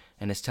nun,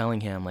 and is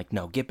telling him, like,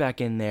 no, get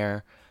back in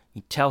there.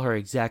 You tell her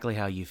exactly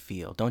how you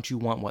feel. Don't you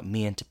want what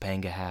me and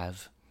Topanga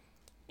have?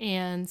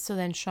 And so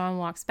then Sean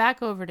walks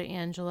back over to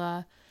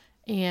Angela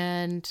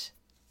and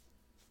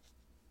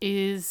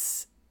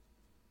is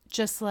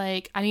just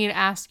like, I need to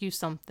ask you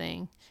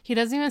something. He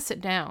doesn't even sit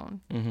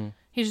down. Mm-hmm.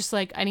 He's just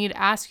like, I need to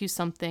ask you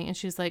something. And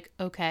she's like,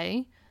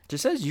 okay.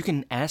 Just says, you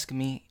can ask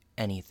me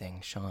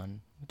anything,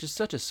 Sean, which is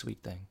such a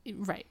sweet thing.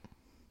 Right.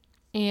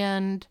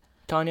 And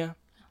Tanya,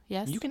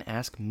 yes, you can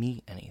ask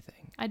me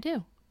anything. I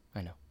do.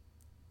 I know.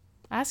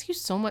 I ask you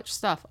so much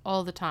stuff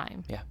all the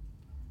time. Yeah.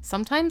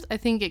 Sometimes I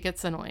think it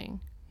gets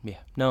annoying. Yeah.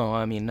 No,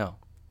 I mean, no.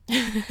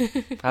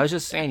 I was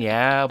just saying,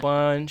 yeah, a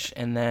bunch,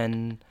 and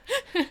then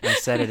I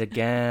said it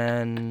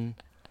again.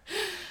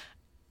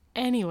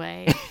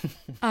 Anyway,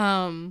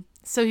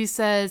 so he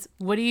says,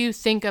 what do you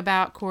think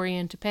about Corey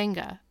and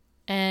Topanga?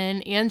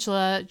 And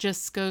Angela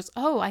just goes,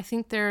 oh, I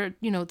think they're,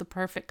 the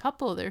perfect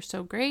couple. They're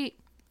so great.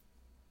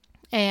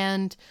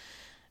 And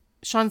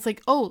Sean's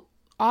like, oh,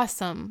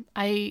 awesome.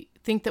 I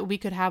think that we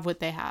could have what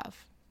they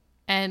have.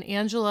 And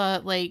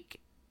Angela,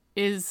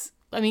 is,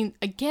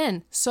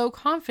 again, so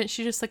confident.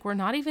 She's just like, we're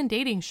not even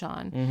dating,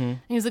 Sean. Mm-hmm. And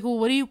he's like, well,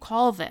 what do you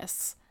call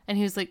this? And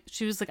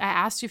she was like, I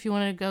asked you if you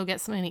wanted to go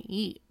get something to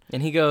eat.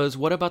 And he goes,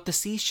 what about the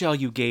seashell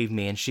you gave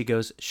me? And she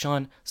goes,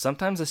 Sean,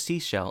 sometimes a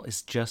seashell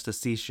is just a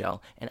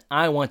seashell. And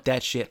I want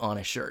that shit on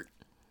a shirt.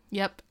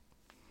 Yep.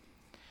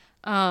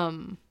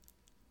 And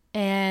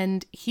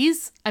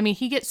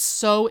he gets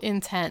so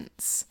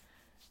intense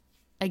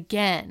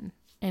again.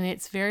 And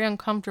it's very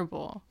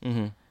uncomfortable.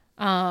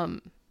 Mm-hmm.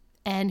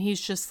 And he's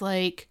just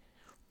like,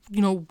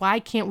 why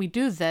can't we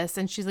do this?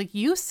 And she's like,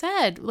 you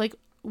said,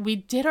 we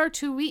did our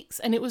 2 weeks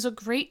and it was a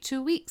great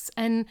 2 weeks.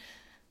 And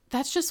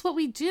that's just what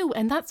we do.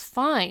 And that's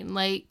fine.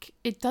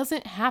 It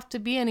doesn't have to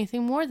be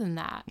anything more than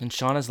that. And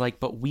Shauna's like,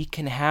 but we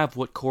can have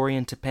what Corey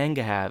and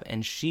Topanga have.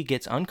 And she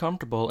gets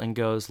uncomfortable and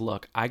goes,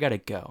 look, I gotta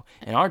go.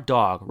 And our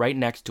dog right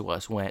next to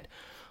us went,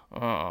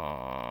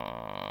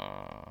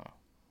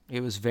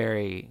 it was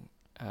very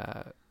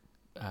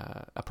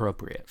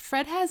appropriate.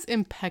 Fred has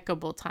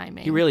impeccable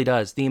timing. He really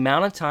does. The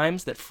amount of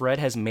times that Fred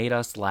has made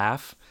us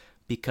laugh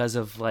because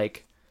of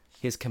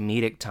his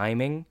comedic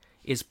timing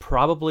is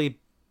probably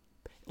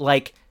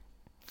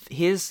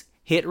his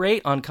hit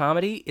rate on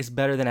comedy is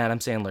better than Adam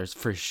Sandler's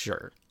for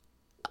sure.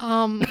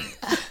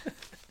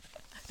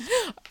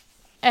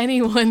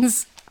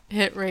 Anyone's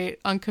hit rate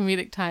on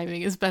comedic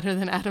timing is better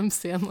than Adam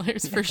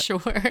Sandler's for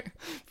sure.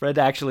 Fred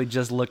actually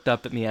just looked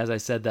up at me as I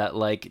said that,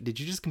 did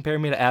you just compare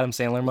me to Adam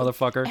Sandler,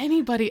 motherfucker?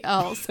 Anybody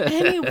else.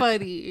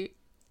 Anybody.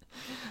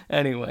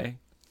 Anyway.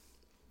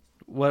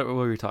 What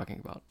were we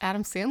talking about?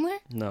 Adam Sandler?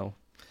 No.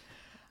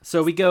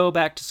 So we go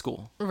back to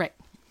school. Right.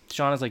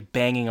 Sean is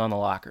banging on the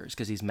lockers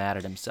because he's mad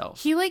at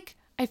himself.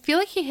 I feel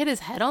like he hit his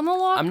head on the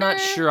locker. I'm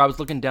not sure. I was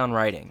looking down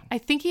writing. I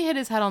think he hit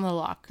his head on the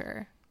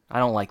locker. I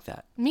don't like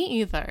that. Me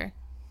either.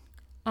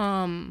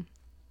 And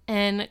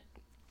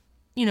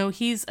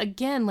he's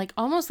again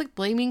almost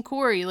blaming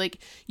Corey.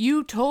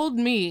 You told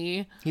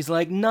me. He's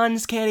like,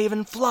 nuns can't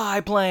even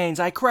fly planes.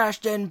 I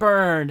crashed and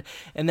burned.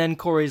 And then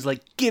Corey's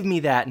like, give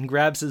me that, and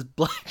grabs his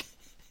black.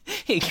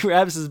 He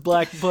grabs his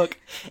black book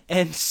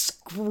and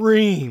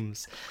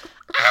screams,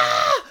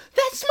 ah,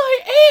 that's my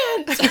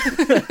aunt.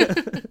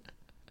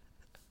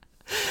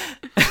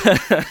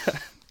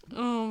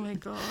 Oh my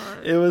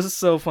God. It was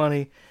so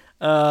funny.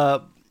 And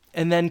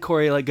then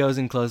Corey goes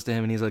in close to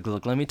him and he's like,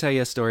 look, let me tell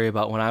you a story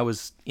about when I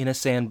was in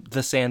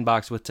the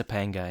sandbox with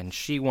Topanga and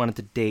she wanted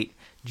to date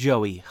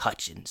Joey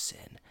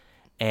Hutchinson.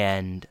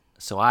 And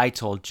so I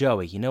told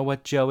Joey, you know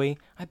what, Joey?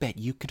 I bet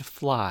you could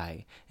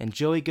fly. And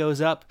Joey goes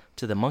up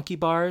to the monkey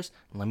bars.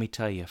 And let me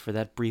tell you, for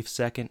that brief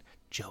second,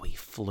 Joey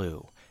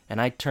flew.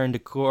 And I turned to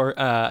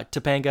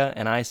Topanga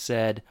and I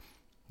said,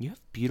 you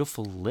have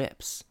beautiful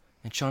lips.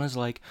 And Shauna's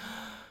like,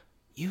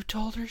 you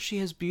told her she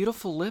has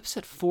beautiful lips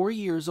at 4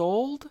 years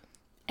old?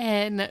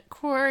 And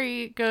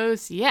Corey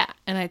goes, yeah.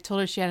 And I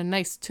told her she had a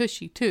nice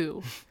tushy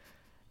too.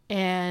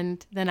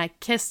 And then I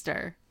kissed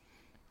her.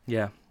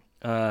 Yeah.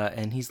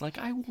 And he's like,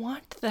 I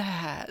want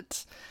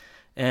that.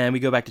 And we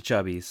go back to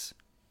Chubby's.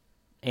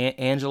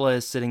 Angela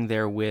is sitting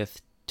there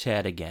with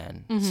Ted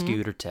again,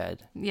 Scooter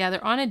Ted. Yeah,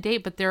 they're on a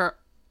date, but they're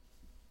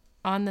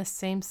on the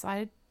same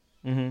side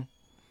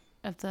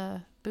of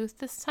the booth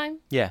this time.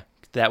 Yeah,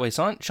 that way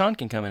Sean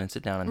can come in and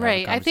sit down and have a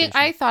Right. conversation.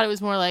 I thought it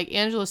was more like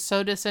Angela's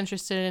so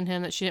disinterested in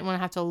him that she didn't want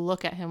to have to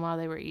look at him while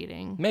they were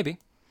eating. Maybe.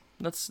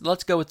 Let's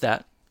go with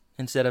that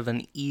instead of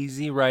an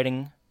easy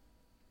writing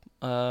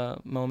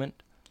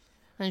moment.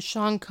 And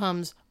Sean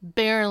comes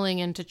barreling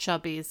into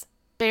Chubby's,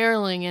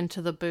 barreling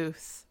into the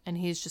booth, and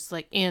he's just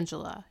like,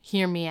 Angela,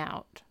 hear me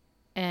out.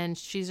 And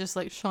she's just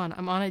like, Sean,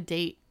 I'm on a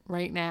date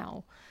right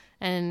now.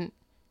 And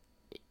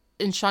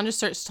Sean just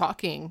starts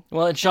talking.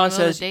 Well, and Sean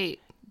says, date.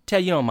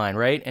 Ted, you don't mind,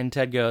 right? And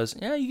Ted goes,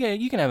 yeah,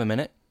 you can have a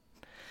minute.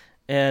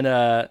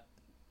 And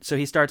so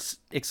he starts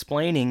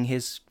explaining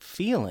his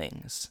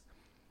feelings.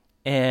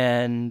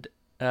 And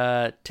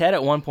Ted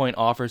at one point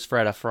offers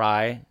Fred a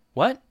fry.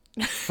 What?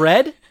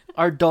 Fred?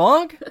 Our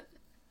dog?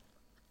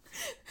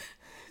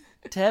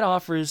 Ted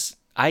offers...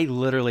 I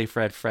literally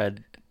fed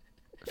Fred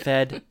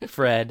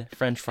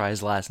French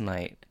fries last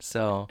night.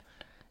 So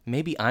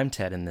maybe I'm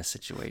Ted in this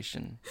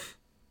situation.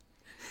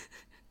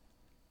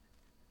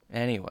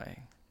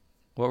 Anyway,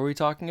 what were we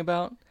talking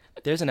about?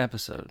 There's an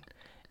episode.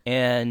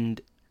 And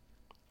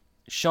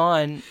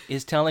Sean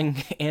is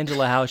telling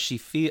Angela how he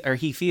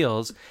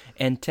feels,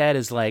 and Ted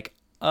is like,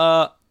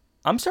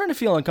 I'm starting to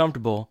feel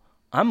uncomfortable.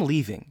 I'm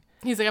leaving.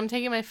 He's like, I'm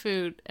taking my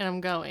food and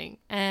I'm going.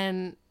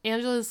 And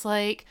Angela's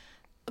like,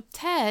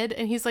 Ted,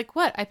 and he's like,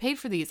 what? I paid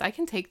for these. I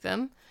can take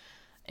them.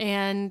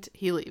 And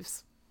he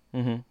leaves.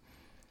 Mm-hmm.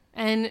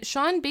 And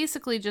Sean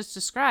basically just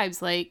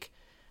describes, like,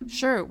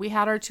 sure, we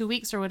had our 2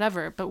 weeks or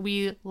whatever, but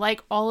we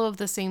like all of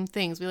the same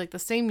things. We like the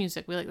same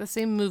music. We like the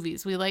same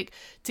movies. We like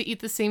to eat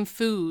the same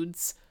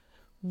foods.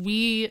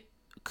 We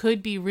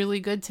could be really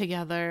good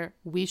together.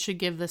 We should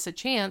give this a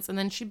chance. And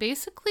then she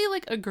basically,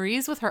 like,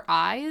 agrees with her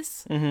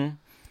eyes. Mm-hmm.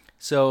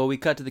 So we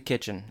cut to the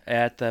kitchen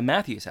at the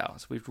Matthews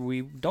house.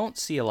 We don't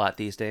see a lot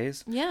these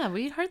days. Yeah,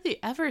 we hardly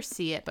ever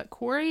see it. But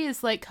Corey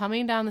is, like,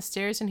 coming down the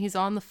stairs and he's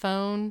on the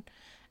phone.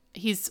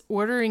 He's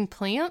ordering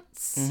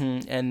plants.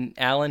 Mm-hmm. And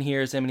Alan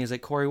hears him and he's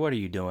like, Corey, what are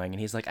you doing? And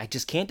he's like, I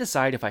just can't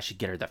decide if I should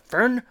get her the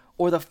fern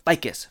or the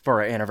ficus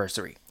for our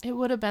anniversary. It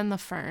would have been the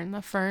fern.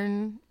 The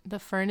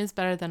fern is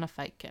better than a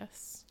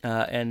ficus.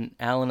 And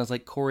Alan is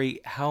like, Corey,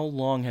 how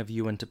long have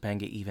you and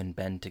Topanga even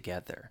been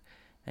together?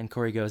 And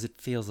Corey goes,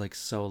 it feels like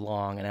so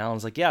long. And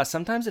Alan's like, yeah,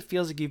 sometimes it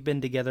feels like you've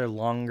been together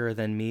longer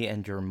than me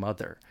and your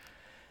mother.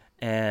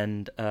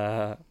 And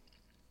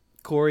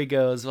Corey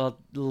goes, well,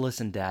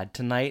 listen, Dad,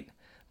 tonight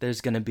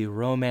there's going to be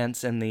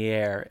romance in the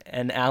air.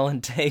 And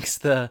Alan takes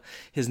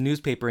his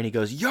newspaper and he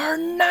goes, you're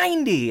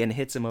 90, and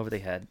hits him over the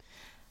head.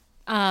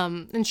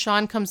 And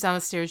Sean comes down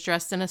the stairs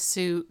dressed in a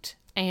suit,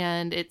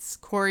 and it's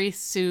Corey's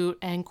suit,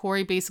 and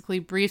Corey basically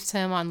briefs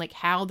him on, like,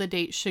 how the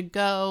date should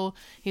go.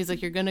 He's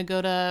like, you're going to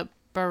go to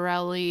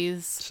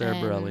Borelli's. Sarah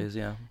Borelli's,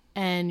 yeah.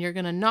 And you're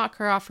going to knock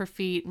her off her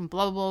feet and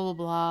blah, blah, blah,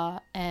 blah.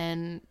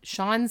 And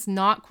Sean's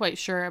not quite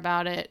sure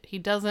about it. He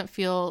doesn't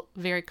feel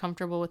very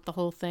comfortable with the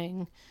whole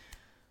thing.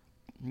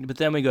 But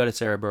then we go to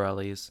Sarah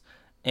Borelli's,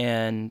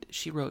 and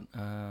she wrote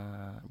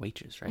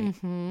Waitress, right?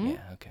 Mm-hmm.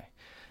 Yeah, okay.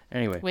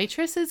 Anyway.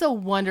 Waitress is a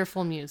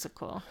wonderful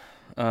musical.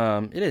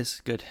 It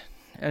is good.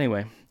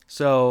 Anyway,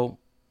 so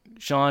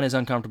Sean is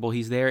uncomfortable.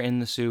 He's there in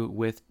the suit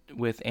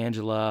with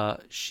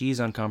Angela. She's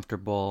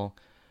uncomfortable.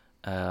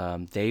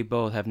 They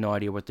both have no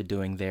idea what they're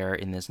doing there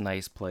in this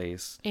nice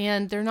place.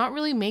 And they're not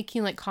really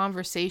making, like,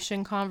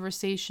 conversation.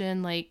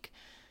 Like,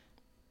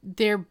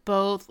 they're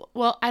both...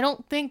 Well, I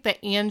don't think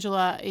that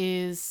Angela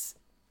is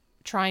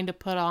trying to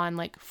put on,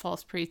 like,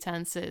 false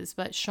pretenses,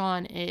 but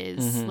Sean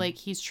is. Mm-hmm. Like,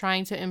 he's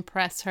trying to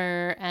impress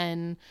her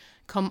and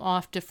come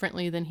off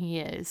differently than he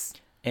is.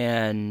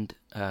 And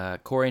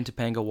Corey and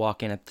Topanga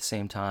walk in at the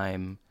same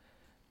time,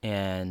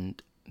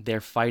 and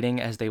they're fighting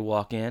as they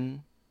walk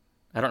in.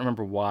 I don't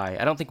remember why.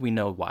 I don't think we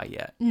know why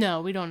yet.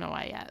 No, we don't know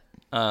why yet.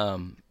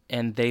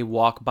 And they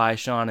walk by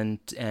Sean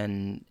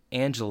and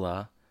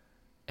Angela,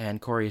 and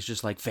Corey is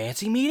just like,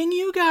 fancy meeting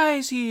you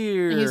guys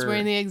here. And he's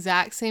wearing the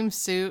exact same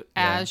suit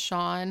as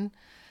Sean,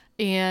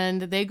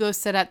 and they go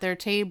sit at their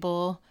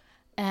table,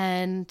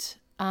 and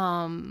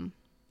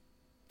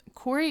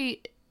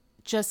Corey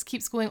just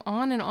keeps going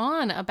on and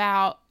on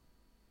about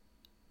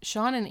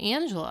Sean and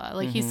Angela.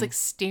 Like, he's, like,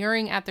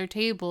 staring at their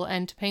table,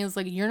 and Topanga's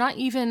like, you're not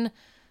even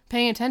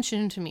paying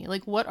attention to me.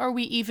 Like, what are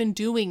we even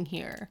doing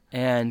here?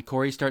 And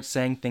Corey starts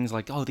saying things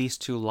like, oh, these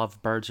two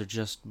lovebirds are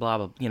just blah,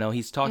 blah. You know,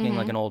 he's talking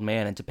like an old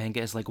man, and Topanga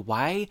is like,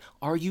 why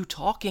are you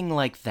talking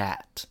like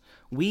that?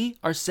 We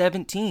are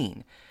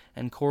 17.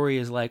 And Corey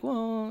is like,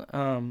 well,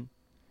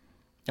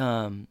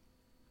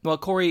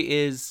 Corey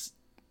is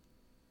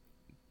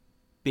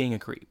being a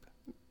creep.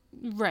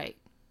 Right.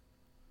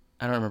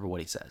 I don't remember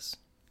what he says.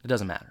 It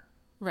doesn't matter.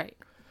 Right.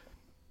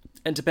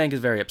 And Topanga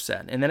is very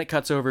upset. And then it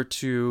cuts over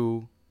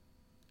to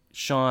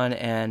Sean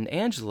and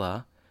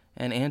Angela.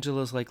 And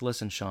Angela's like,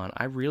 listen, Sean,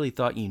 I really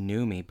thought you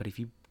knew me. But if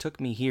you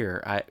took me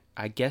here,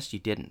 I guess you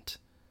didn't.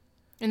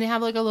 And they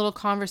have like a little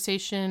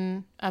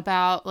conversation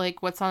about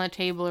like what's on the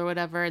table or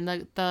whatever. And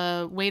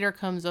the waiter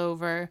comes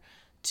over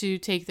to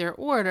take their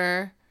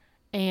order.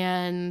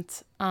 And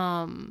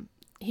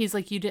he's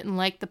like, you didn't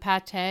like the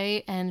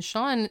pate? And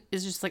Sean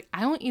is just like,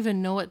 I don't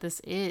even know what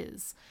this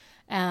is.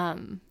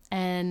 And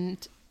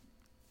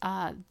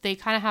they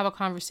kind of have a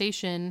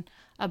conversation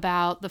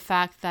about the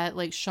fact that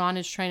like Sean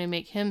is trying to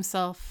make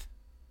himself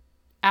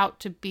out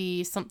to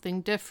be something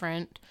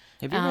different.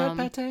 Have you ever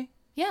had pate?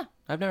 Yeah,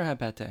 I've never had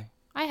pate.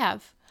 I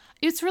have.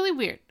 It's really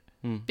weird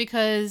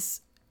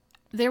because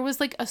there was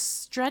like a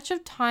stretch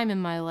of time in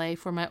my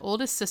life where my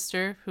oldest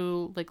sister,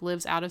 who like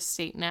lives out of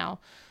state now,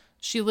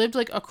 she lived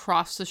like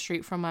across the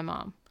street from my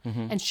mom.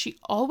 And she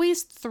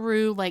always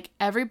threw like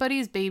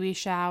everybody's baby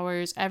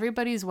showers,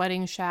 everybody's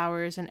wedding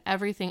showers, and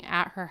everything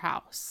at her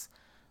house.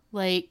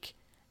 Like,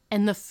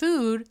 and the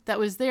food that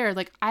was there,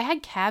 like I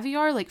had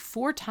caviar like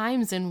 4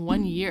 times in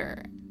 1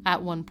 year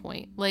at one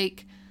point.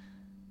 Like,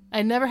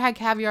 I never had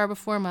caviar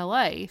before in my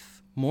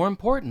life. More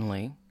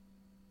importantly,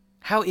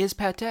 how is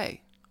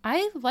pate?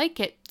 I like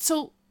it.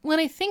 So when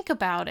I think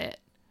about it,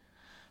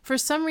 for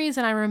some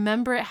reason I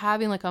remember it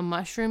having like a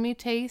mushroomy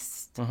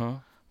taste.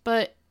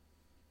 But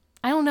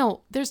I don't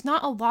know. There's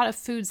not a lot of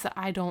foods that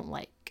I don't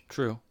like.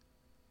 True.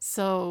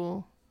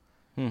 So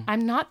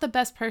I'm not the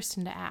best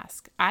person to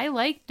ask. I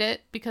liked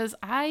it because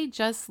I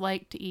just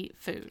like to eat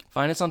food.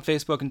 Find us on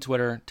Facebook and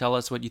Twitter. Tell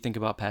us what you think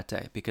about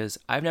pate, because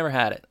I've never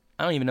had it.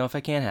 I don't even know if I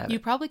can have You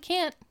it. probably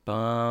can't.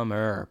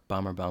 Bummer.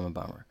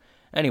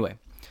 Anyway,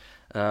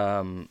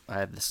 I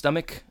have the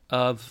stomach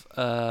of,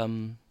 I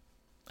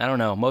don't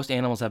know. Most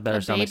animals have better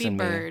A stomachs baby than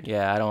bird. me.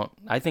 Yeah,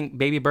 I think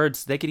baby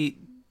birds, they could eat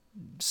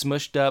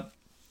smushed up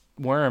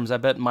worms. I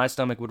bet my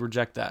stomach would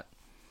reject that.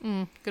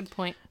 Good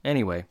point.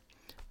 Anyway,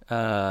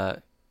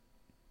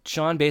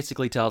 Sean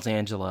basically tells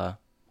Angela,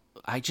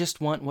 I just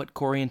want what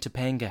Corey and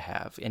Topanga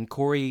have. And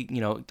Corey,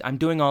 I'm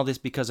doing all this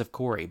because of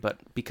Corey, but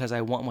because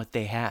I want what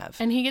they have.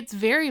 And he gets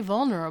very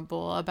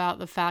vulnerable about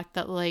the fact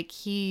that like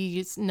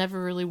he's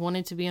never really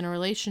wanted to be in a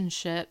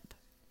relationship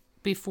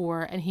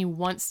before, and he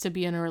wants to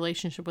be in a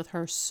relationship with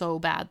her so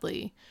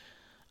badly.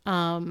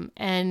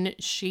 And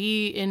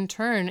she in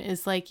turn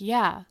is like,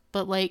 yeah,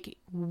 but like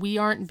we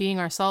aren't being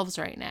ourselves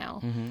right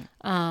now.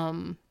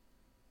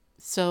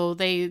 So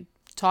they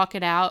talk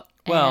it out.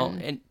 Well,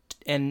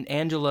 and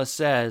Angela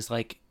says,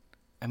 like,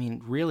 I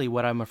mean, really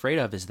what I'm afraid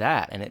of is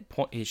that. And it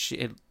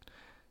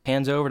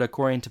pans over to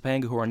Corey and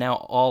Topanga, who are now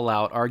all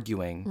out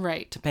arguing.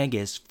 Right. Topanga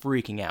is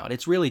freaking out.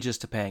 It's really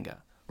just Topanga.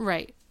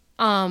 Right.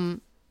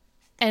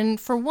 And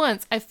for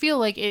once, I feel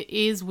like it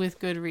is with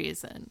good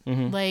reason.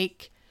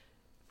 Like,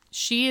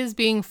 she is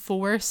being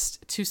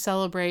forced to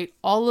celebrate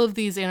all of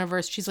these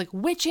anniversaries. She's like,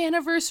 which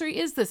anniversary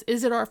is this?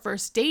 Is it our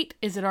first date?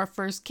 Is it our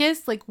first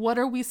kiss? Like, what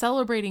are we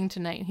celebrating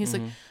tonight? And he's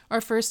like, our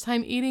first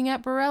time eating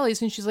at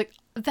Borelli's. And she's like,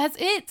 that's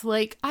it.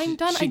 Like, I'm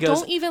done. She I goes,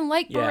 don't even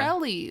like yeah.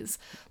 Borelli's.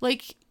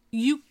 Like,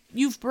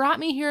 you've brought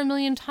me here a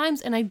million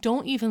times and I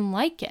don't even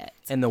like it.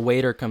 And the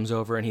waiter comes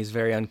over and he's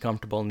very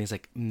uncomfortable and he's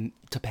like,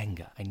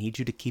 Topanga, I need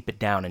you to keep it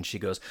down. And she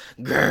goes,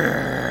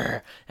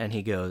 grrr. And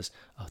he goes,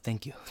 oh,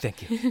 thank you.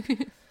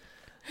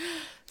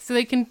 So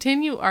they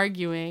continue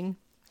arguing,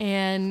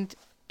 and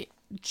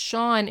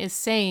Sean is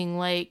saying,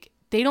 like,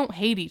 they don't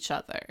hate each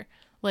other.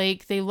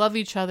 Like, they love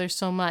each other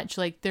so much.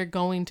 Like, they're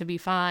going to be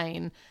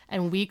fine,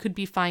 and we could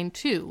be fine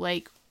too.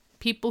 Like,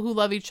 people who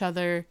love each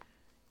other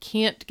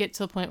can't get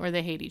to the point where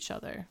they hate each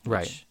other.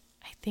 Right. Which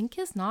I think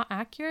is not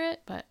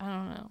accurate, but I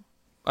don't know.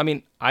 I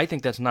mean, I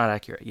think that's not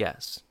accurate,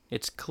 yes.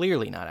 It's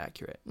clearly not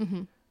accurate.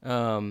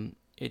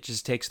 It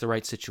just takes the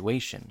right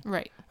situation.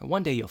 Right. And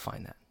one day you'll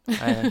find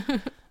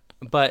that.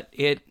 But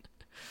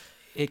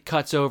it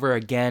cuts over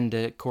again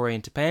to Corey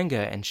and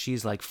Topanga, and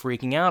she's like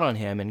freaking out on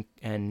him,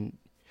 and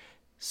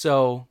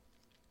so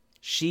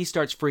she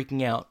starts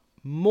freaking out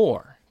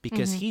more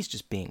because he's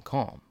just being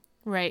calm.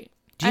 Right.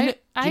 Do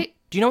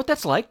you know what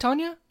that's like,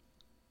 Tanya?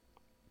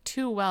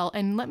 Too well.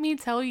 And let me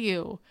tell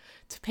you,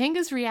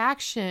 Topanga's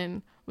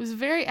reaction was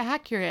very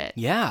accurate.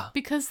 Yeah.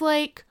 Because,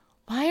 like,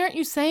 why aren't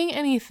you saying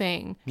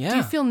anything? Do Yeah.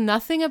 you feel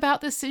nothing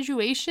about this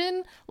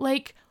situation?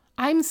 Like,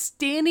 I'm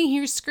standing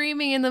here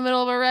screaming in the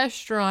middle of a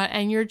restaurant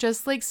and you're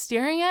just like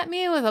staring at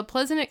me with a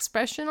pleasant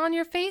expression on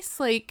your face.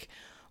 Like,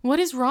 what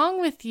is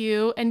wrong with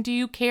you? And do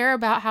you care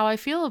about how I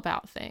feel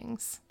about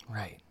things?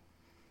 Right.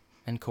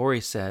 And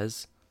Corey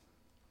says,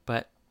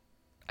 but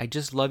I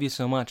just love you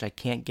so much I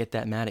can't get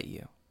that mad at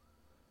you.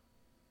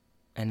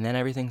 And then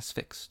everything's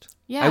fixed.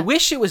 Yeah. I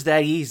wish it was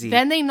that easy.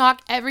 Then they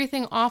knock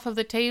everything off of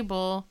the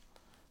table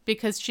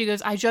because she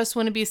goes, I just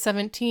want to be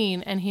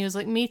 17. And he was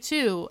like, me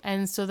too.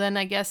 And so then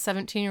I guess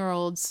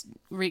 17-year-olds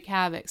wreak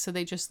havoc. So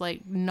they just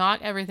like knock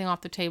everything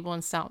off the table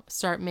and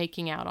start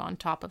making out on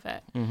top of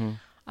it.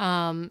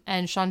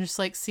 And Sean just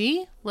like,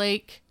 see,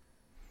 like,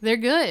 they're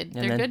good.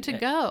 They're good to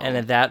go. And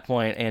at that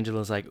point,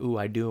 Angela's like, ooh,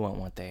 I do want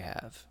what they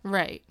have.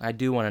 Right. I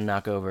do want to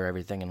knock over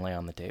everything and lay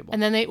on the table.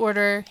 And then they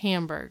order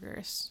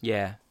hamburgers.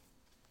 Yeah.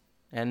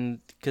 And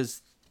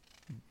because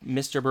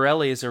Mr.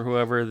 Borelli's or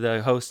whoever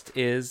the host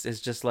is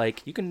just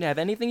like, you can have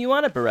anything you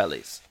want at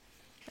Borelli's.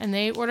 and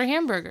they order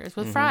hamburgers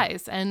with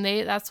fries, and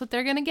that's what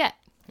they're going to get.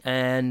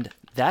 And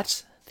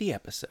that's the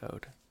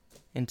episode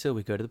until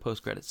we go to the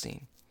post-credits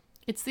scene.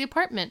 It's the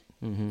apartment.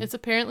 It's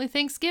apparently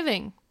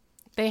Thanksgiving.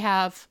 They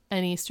have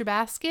an Easter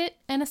basket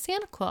and a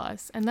Santa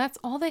Claus, and that's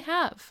all they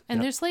have.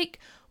 And there's like,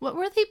 what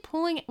were they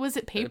pulling? Was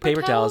it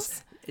paper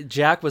towels?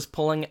 Jack was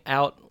pulling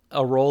out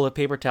a roll of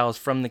paper towels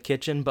from the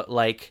kitchen, but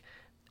like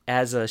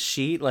as a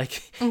sheet, like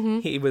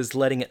he was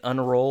letting it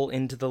unroll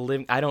into the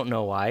living. I don't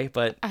know why,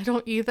 but I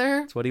don't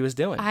either. that's what he was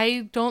doing.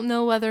 I don't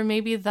know whether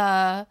maybe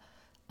the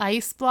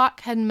ice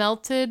block had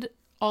melted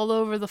all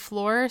over the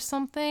floor or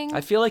something.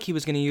 I feel like he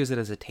was going to use it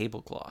as a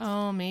tablecloth.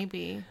 Oh,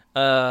 maybe.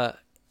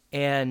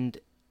 And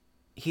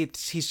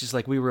he's just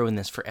like, we ruined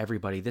this for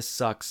everybody. This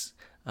sucks.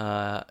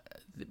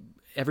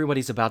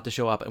 Everybody's about to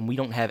show up, and we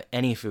don't have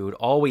any food.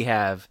 All we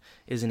have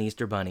is an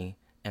Easter bunny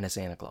and a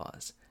Santa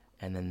Claus.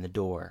 And then the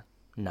door.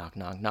 Knock,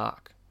 knock,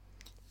 knock.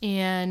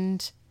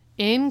 And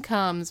in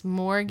comes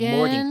Morgan.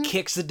 Morgan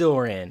kicks the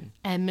door in.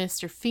 And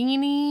Mr.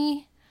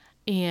 Feeney.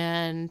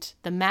 And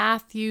the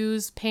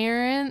Matthews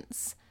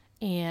parents.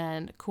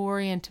 And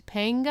Corey and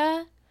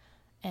Topanga.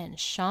 And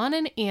Sean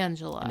and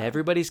Angela. And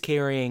everybody's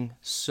carrying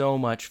so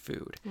much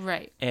food.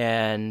 Right.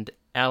 And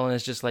Alan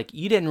is just like,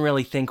 you didn't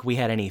really think we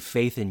had any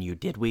faith in you,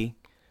 did we?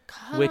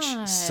 God. Which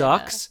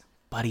sucks,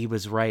 but he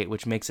was right,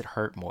 which makes it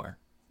hurt more.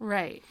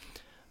 Right.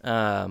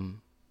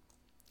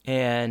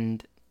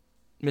 And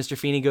Mr.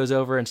 Feeney goes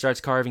over and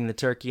starts carving the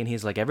turkey, and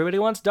he's like, everybody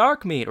wants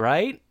dark meat,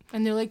 right?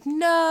 And they're like,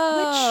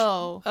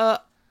 no.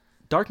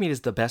 Dark meat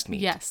is the best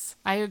meat. Yes,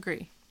 I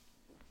agree.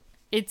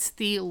 It's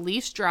the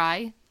least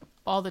dry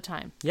all the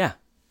time. Yeah.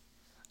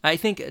 I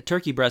think a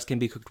turkey breast can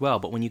be cooked well,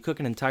 but when you cook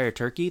an entire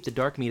turkey, the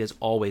dark meat is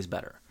always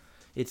better.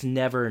 It's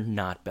never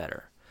not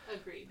better.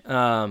 Agreed.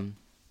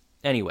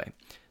 Anyway,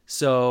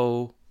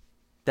 so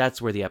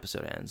that's where the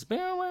episode ends.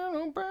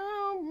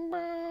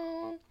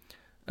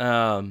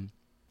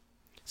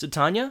 So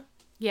Tanya,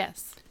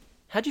 Yes.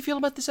 how'd you feel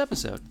about this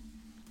episode?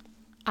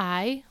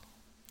 I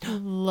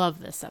love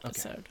this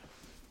episode.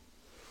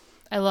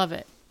 I love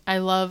it. I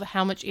love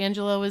how much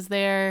Angela was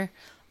there.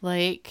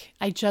 Like,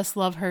 I just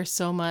love her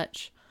so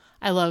much.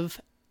 I love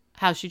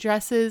how she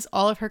dresses.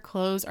 All of her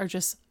clothes are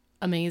just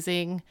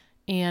amazing.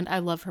 And I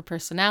love her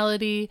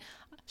personality.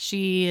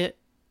 She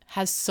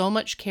has so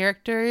much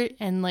character,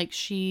 and like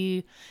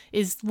she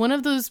is one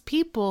of those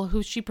people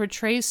who she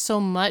portrays so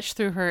much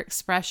through her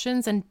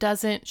expressions, and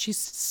she's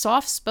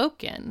soft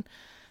spoken.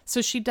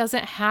 So she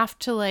doesn't have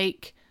to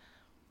like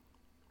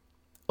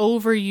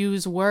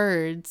overuse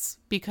words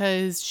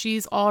because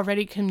she's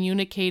already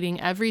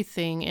communicating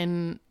everything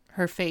in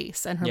her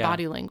face and her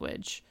body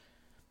language.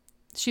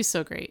 She's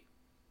so great.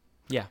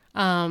 Yeah.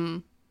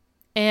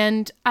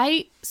 And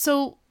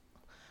so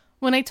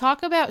when I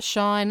talk about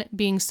Sean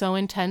being so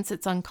intense,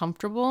 it's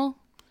uncomfortable,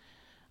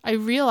 I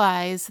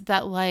realize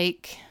that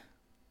like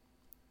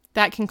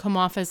that can come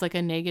off as like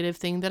a negative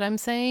thing that I'm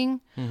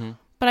saying. Mm-hmm.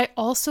 But I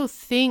also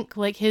think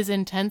like his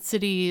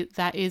intensity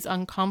that is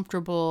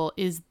uncomfortable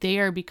is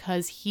there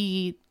because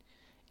he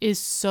is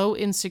so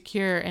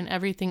insecure and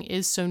everything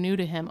is so new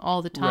to him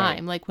all the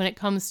time. Right. Like when it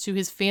comes to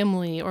his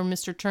family or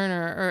Mr.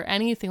 Turner or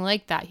anything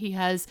like that, he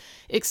has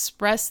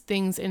expressed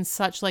things in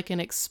such like an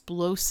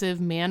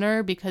explosive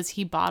manner because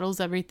he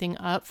bottles everything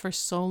up for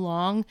so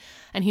long.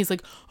 And he's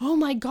like, oh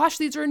my gosh,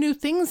 these are new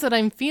things that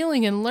I'm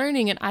feeling and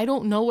learning and I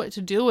don't know what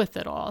to do with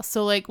it all.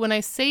 So like when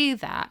I say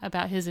that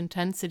about his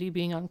intensity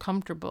being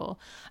uncomfortable,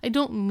 I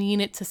don't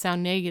mean it to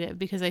sound negative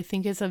because I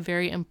think it's a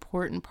very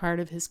important part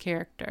of his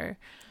character.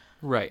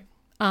 Right.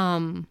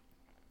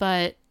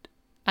 But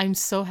I'm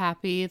so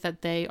happy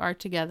that they are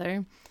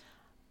together.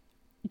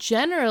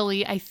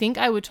 Generally, I think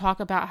I would talk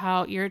about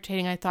how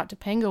irritating I thought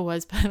Topanga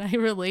was, but I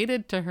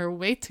related to her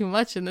way too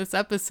much in this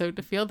episode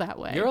to feel that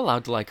way. You're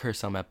allowed to like her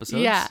some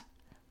episodes. Yeah.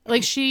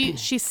 Like she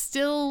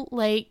still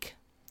like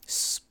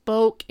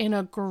spoke in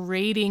a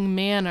grating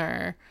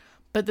manner,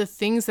 but the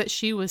things that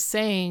she was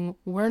saying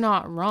were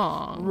not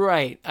wrong.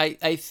 Right.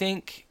 I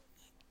think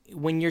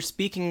when you're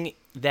speaking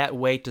that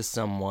way to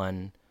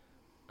someone,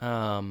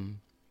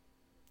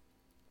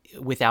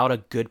 without a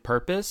good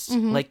purpose,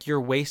 like you're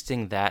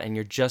wasting that and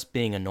you're just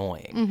being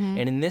annoying.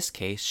 And in this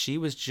case, she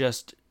was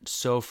just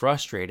so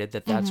frustrated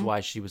that's why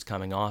she was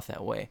coming off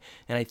that way.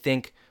 And I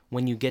think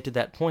when you get to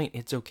that point,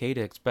 it's okay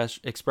to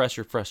express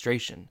your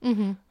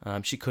frustration.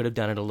 She could have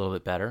done it a little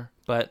bit better,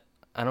 but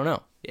I don't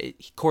know.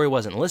 Corey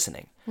wasn't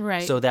listening.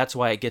 Right. So that's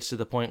why it gets to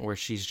the point where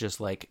she's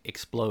just like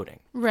exploding.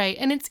 Right.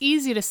 And it's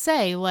easy to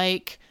say,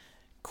 like,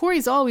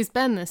 Corey's always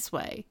been this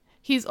way.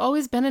 He's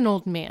always been an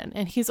old man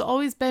and he's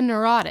always been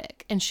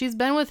neurotic and she's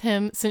been with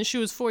him since she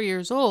was 4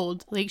 years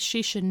old. Like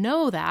she should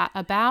know that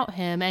about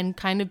him and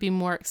kind of be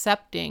more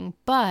accepting.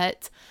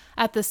 But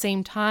at the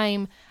same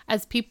time,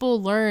 as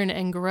people learn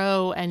and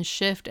grow and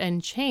shift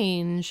and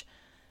change,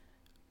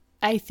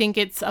 I think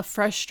it's a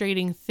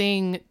frustrating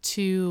thing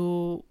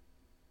to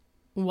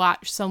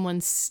watch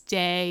someone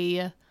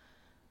stay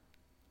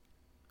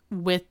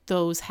with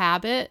those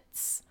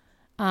habits.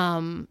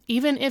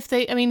 Even if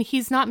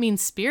he's not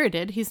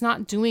mean-spirited. He's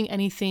not doing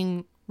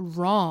anything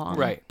wrong.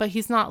 Right. But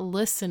he's not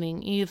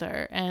listening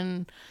either.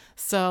 And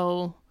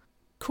so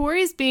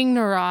Corey's being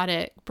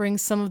neurotic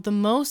brings some of the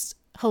most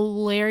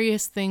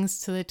hilarious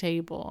things to the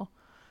table.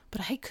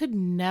 But I could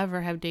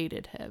never have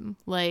dated him,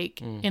 like,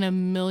 in a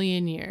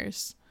million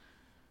years.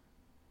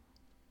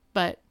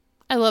 But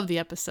I love the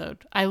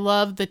episode. I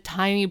love the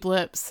tiny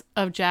blips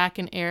of Jack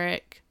and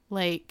Eric,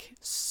 like,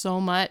 so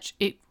much.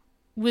 It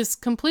was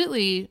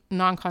completely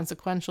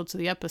non-consequential to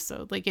the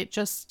episode. Like, it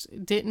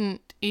just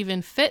didn't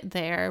even fit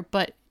there,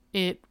 but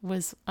it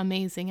was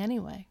amazing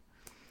anyway.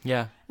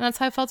 Yeah. And that's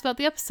how I felt about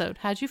the episode.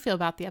 How'd you feel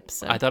about the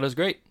episode? I thought it was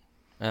great.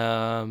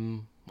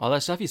 All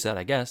that stuff you said,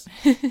 I guess.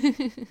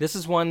 This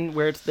is one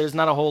where there's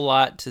not a whole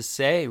lot to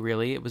say,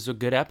 really. It was a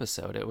good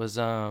episode. It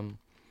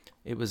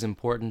was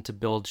important to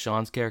build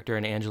Sean's character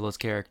and Angela's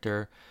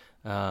character.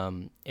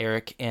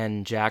 Eric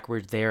and Jack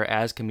were there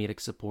as comedic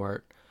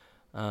support.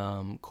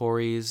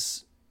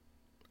 Corey's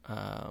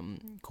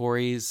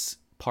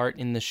part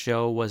in the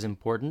show was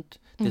important.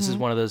 This is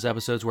one of those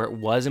episodes where it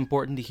was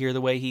important to hear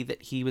the way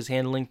he was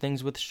handling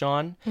things with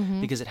Sean,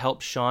 because it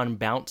helped Sean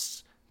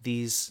bounce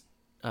these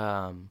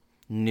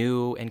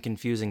new and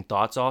confusing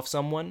thoughts off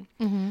someone.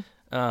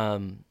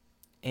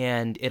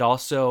 And it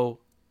also,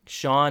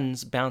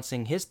 Sean's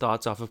bouncing his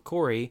thoughts off of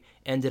Corey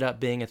ended up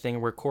being a thing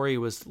where Corey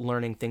was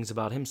learning things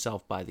about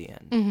himself by the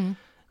end.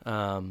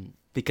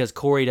 Because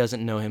Corey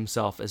doesn't know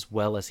himself as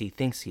well as he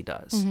thinks he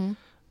does.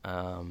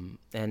 And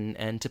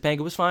Topanga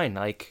was fine.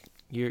 Like,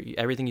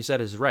 everything you said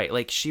is right.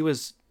 Like, she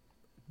was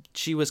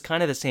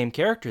kind of the same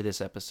character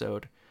this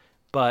episode,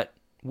 but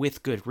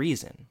with good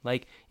reason.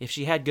 Like, if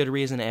she had good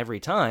reason every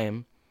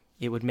time,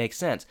 it would make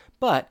sense.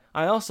 But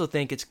I also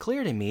think it's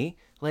clear to me,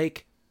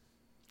 like,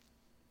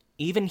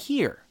 even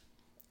here,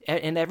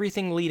 and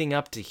everything leading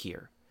up to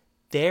here,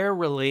 their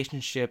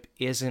relationship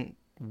isn't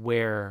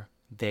where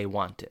they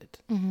want it.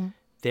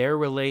 Their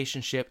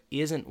relationship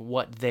isn't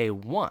what they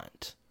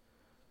want.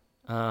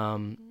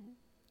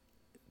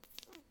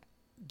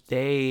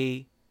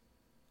 They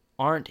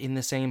aren't in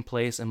the same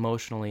place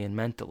emotionally and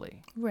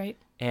mentally. Right.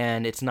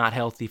 And it's not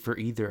healthy for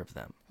either of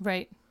them.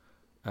 Right.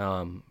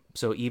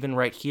 So even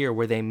right here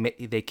where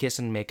they kiss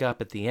and make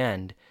up at the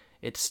end,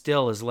 it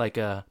still is like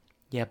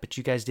yeah, but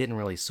you guys didn't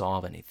really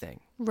solve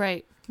anything.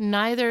 Right.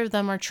 Neither of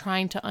them are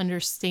trying to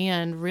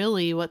understand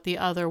really what the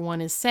other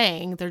one is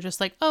saying. They're just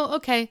like, oh,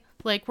 okay,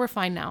 like, we're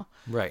fine now.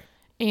 Right.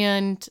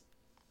 And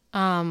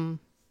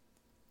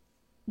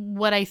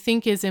what I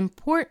think is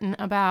important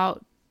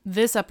about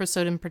this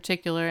episode in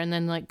particular, and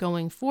then, like,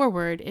 going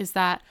forward, is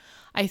that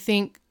I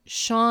think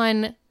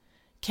Sean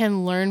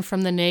can learn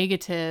from the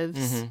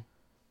negatives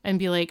and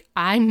be like,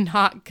 I'm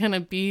not going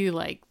to be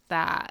like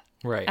that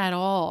at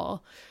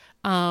all.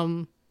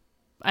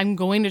 I'm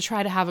going to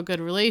try to have a good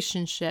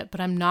relationship,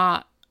 but I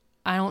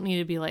don't need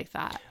to be like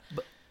that.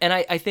 And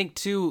I think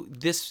too,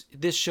 this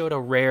showed a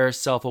rare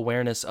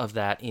self-awareness of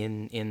that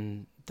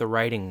in the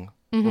writing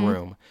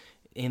room,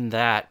 in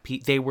that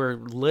they were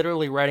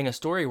literally writing a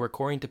story where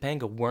Corey and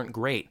Topanga weren't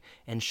great,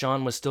 and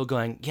Sean was still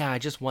going, yeah, I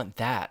just want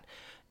that.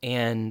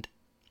 And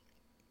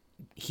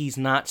he's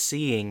not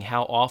seeing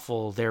how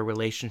awful their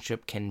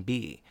relationship can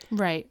be.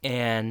 Right.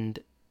 And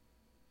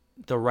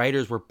the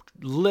writers were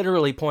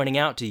literally pointing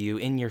out to you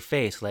in your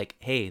face, like,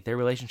 hey, their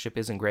relationship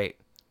isn't great.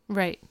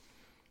 Right.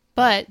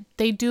 But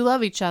they do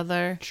love each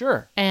other.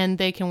 Sure. And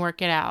they can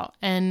work it out.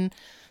 And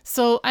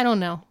so, I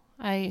don't know.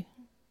 I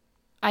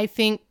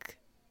think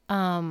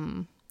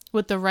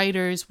what the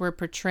writers were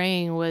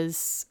portraying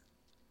was,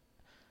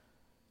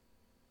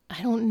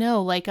 I don't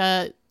know, like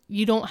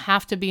you don't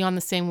have to be on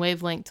the same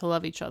wavelength to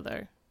love each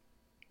other.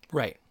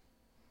 Right.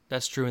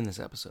 That's true in this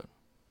episode.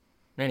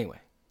 Anyway,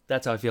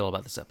 that's how I feel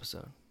about this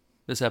episode.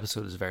 This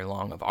episode is very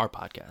long of our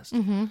podcast,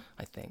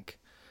 I think.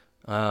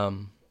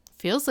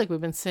 Feels like we've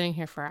been sitting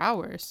here for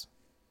hours.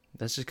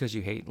 That's just because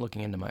you hate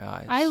looking into my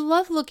eyes. I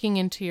love looking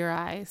into your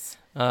eyes.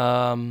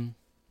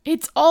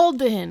 It's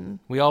Alden.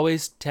 We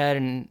always Ted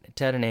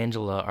and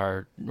Angela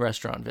are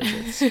restaurant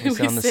visits. We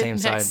sit on the sit same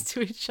next side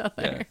to each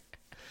other.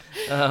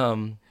 Yeah.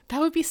 That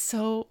would be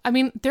so. I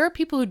mean, there are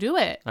people who do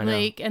it, I know.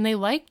 like, and they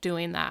like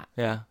doing that.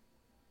 Yeah.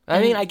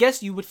 I mean, I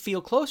guess you would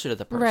feel closer to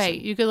the person. Right.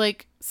 You could,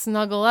 like,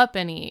 snuggle up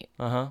and eat.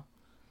 Uh-huh.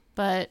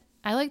 But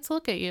I like to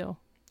look at you.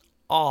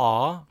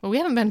 Aw. Well, we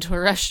haven't been to a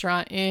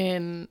restaurant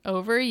in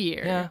over a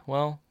year. Yeah,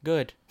 well,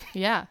 good.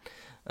 Yeah.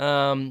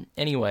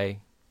 Anyway,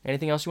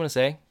 anything else you want to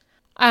say?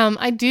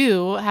 I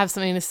do have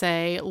something to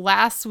say.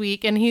 Last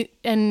week,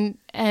 and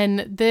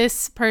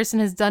this person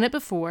has done it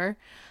before.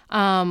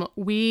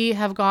 We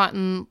have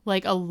gotten,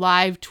 like, a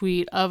live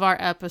tweet of our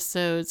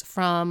episodes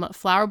from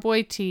Flower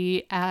Boy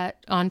T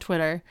on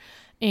Twitter,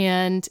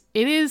 and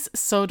it is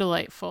so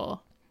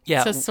delightful.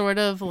 Yeah. To sort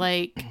of,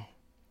 like,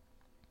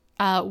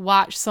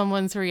 watch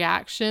someone's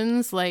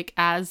reactions, like,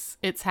 as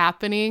it's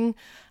happening,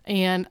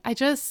 and I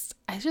just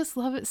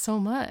love it so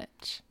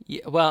much.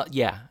 Yeah, well,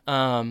 yeah.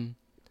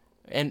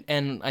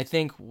 And I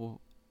think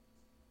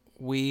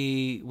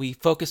we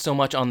focus so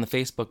much on the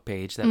Facebook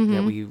page that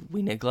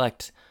we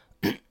neglect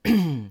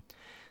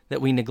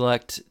that we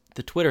neglect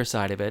the Twitter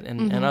side of it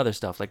and other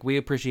stuff. Like, we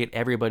appreciate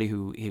everybody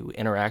who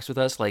interacts with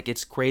us. Like,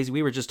 it's crazy.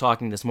 We were just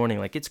talking this morning.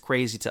 Like, it's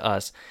crazy to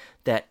us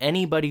that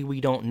anybody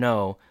we don't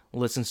know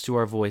listens to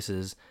our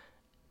voices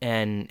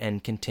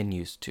and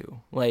continues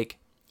to. Like,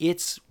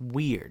 it's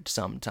weird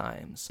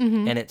sometimes.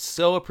 And it's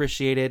so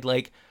appreciated.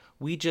 Like,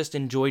 we just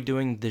enjoy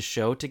doing this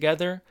show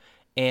together.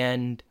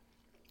 And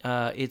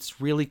it's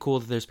really cool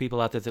that there's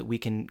people out there that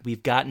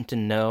we've gotten to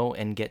know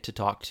and get to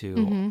talk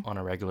to on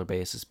a regular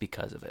basis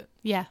because of it.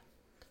 Yeah.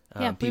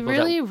 Yeah, we people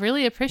really, that-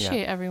 really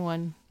appreciate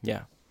everyone.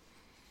 Yeah.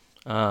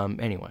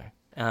 Anyway,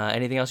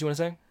 anything else you want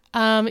to say?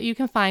 You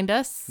can find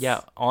us.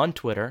 Yeah, on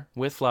Twitter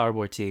with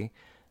Flowerboy T,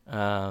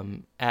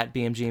 at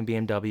BMG and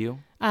BMW,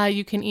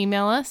 You can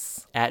email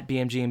us. at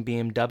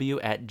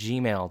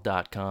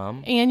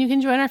bmgandbmw@gmail.com. And you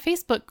can join our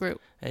Facebook group.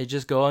 You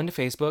just go onto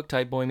Facebook,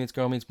 type Boy Meets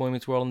Girl Meets Boy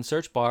Meets World in the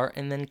search bar,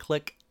 and then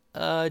click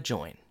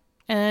join.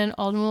 And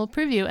Alden will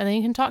preview, and then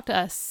you can talk to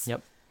us.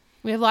 Yep.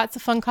 We have lots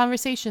of fun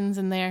conversations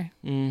in there.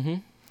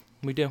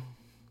 We do.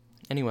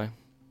 Anyway,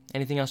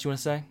 anything else you want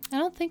to say? I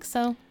don't think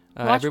so.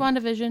 Watch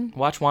WandaVision.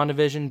 Watch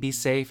WandaVision. Be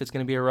safe. It's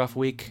going to be a rough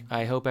week.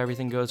 I hope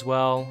everything goes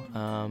well.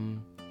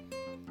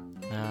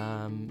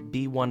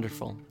 Be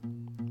wonderful,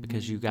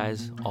 because you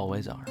guys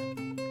always are.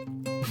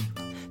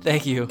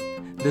 Thank you.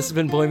 This has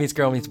been Boy Meets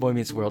Girl Meets Boy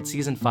Meets World,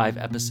 Season 5,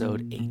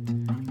 Episode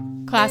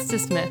 8. Class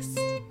dismissed.